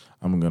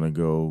 I'm gonna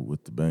go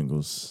with the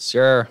Bengals.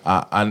 Sure.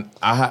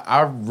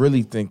 I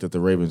really think that the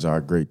Ravens are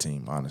a great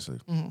team, honestly.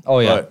 Oh,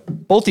 yeah.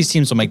 But- Both these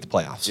teams will make the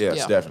playoffs. Yes,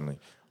 Yeah. definitely.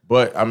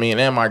 But I mean,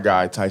 and my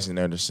guy Tyson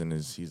Anderson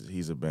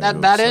he's a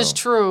Bengal. That is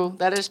true.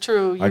 That is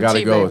true. I gotta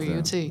UT, go baby,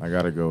 with them. UT. I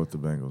gotta go with the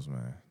Bengals,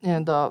 man.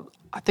 And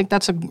I think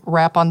that's a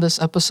wrap on this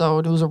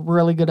episode. It was a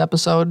really good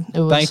episode. It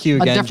was Thank you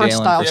a again, different Jalen,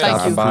 style. for Thank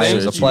stopping you. by. It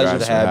was a Appreciate you pleasure guys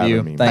to for have having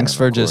you. me, Thanks man,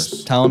 for of just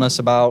course. telling us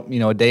about,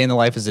 a day in the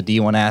life as a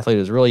D1 athlete. It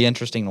was really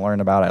interesting to learn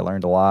about. I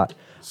learned a lot.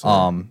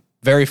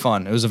 Very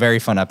fun. It was a very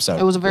fun episode.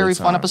 It was a very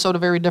fun time. episode, a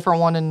very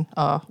different one, and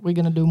we're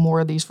gonna do more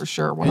of these for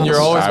sure. And you're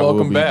always I will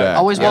welcome be back. back.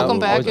 Always Yeah, welcome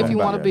we'll back always if you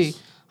welcome want to back, be.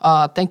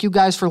 yes. Thank you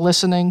guys for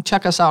listening.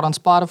 Check us out on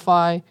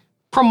Spotify.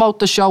 Promote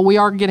the show. We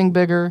are getting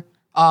bigger.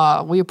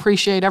 We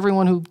appreciate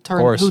everyone who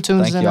course. tunes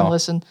Thank in y'all. and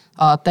listen.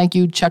 Thank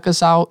you. Check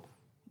us out.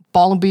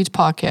 Ball and Beats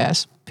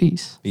Podcast.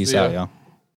 Peace. Peace See ya. out, y'all.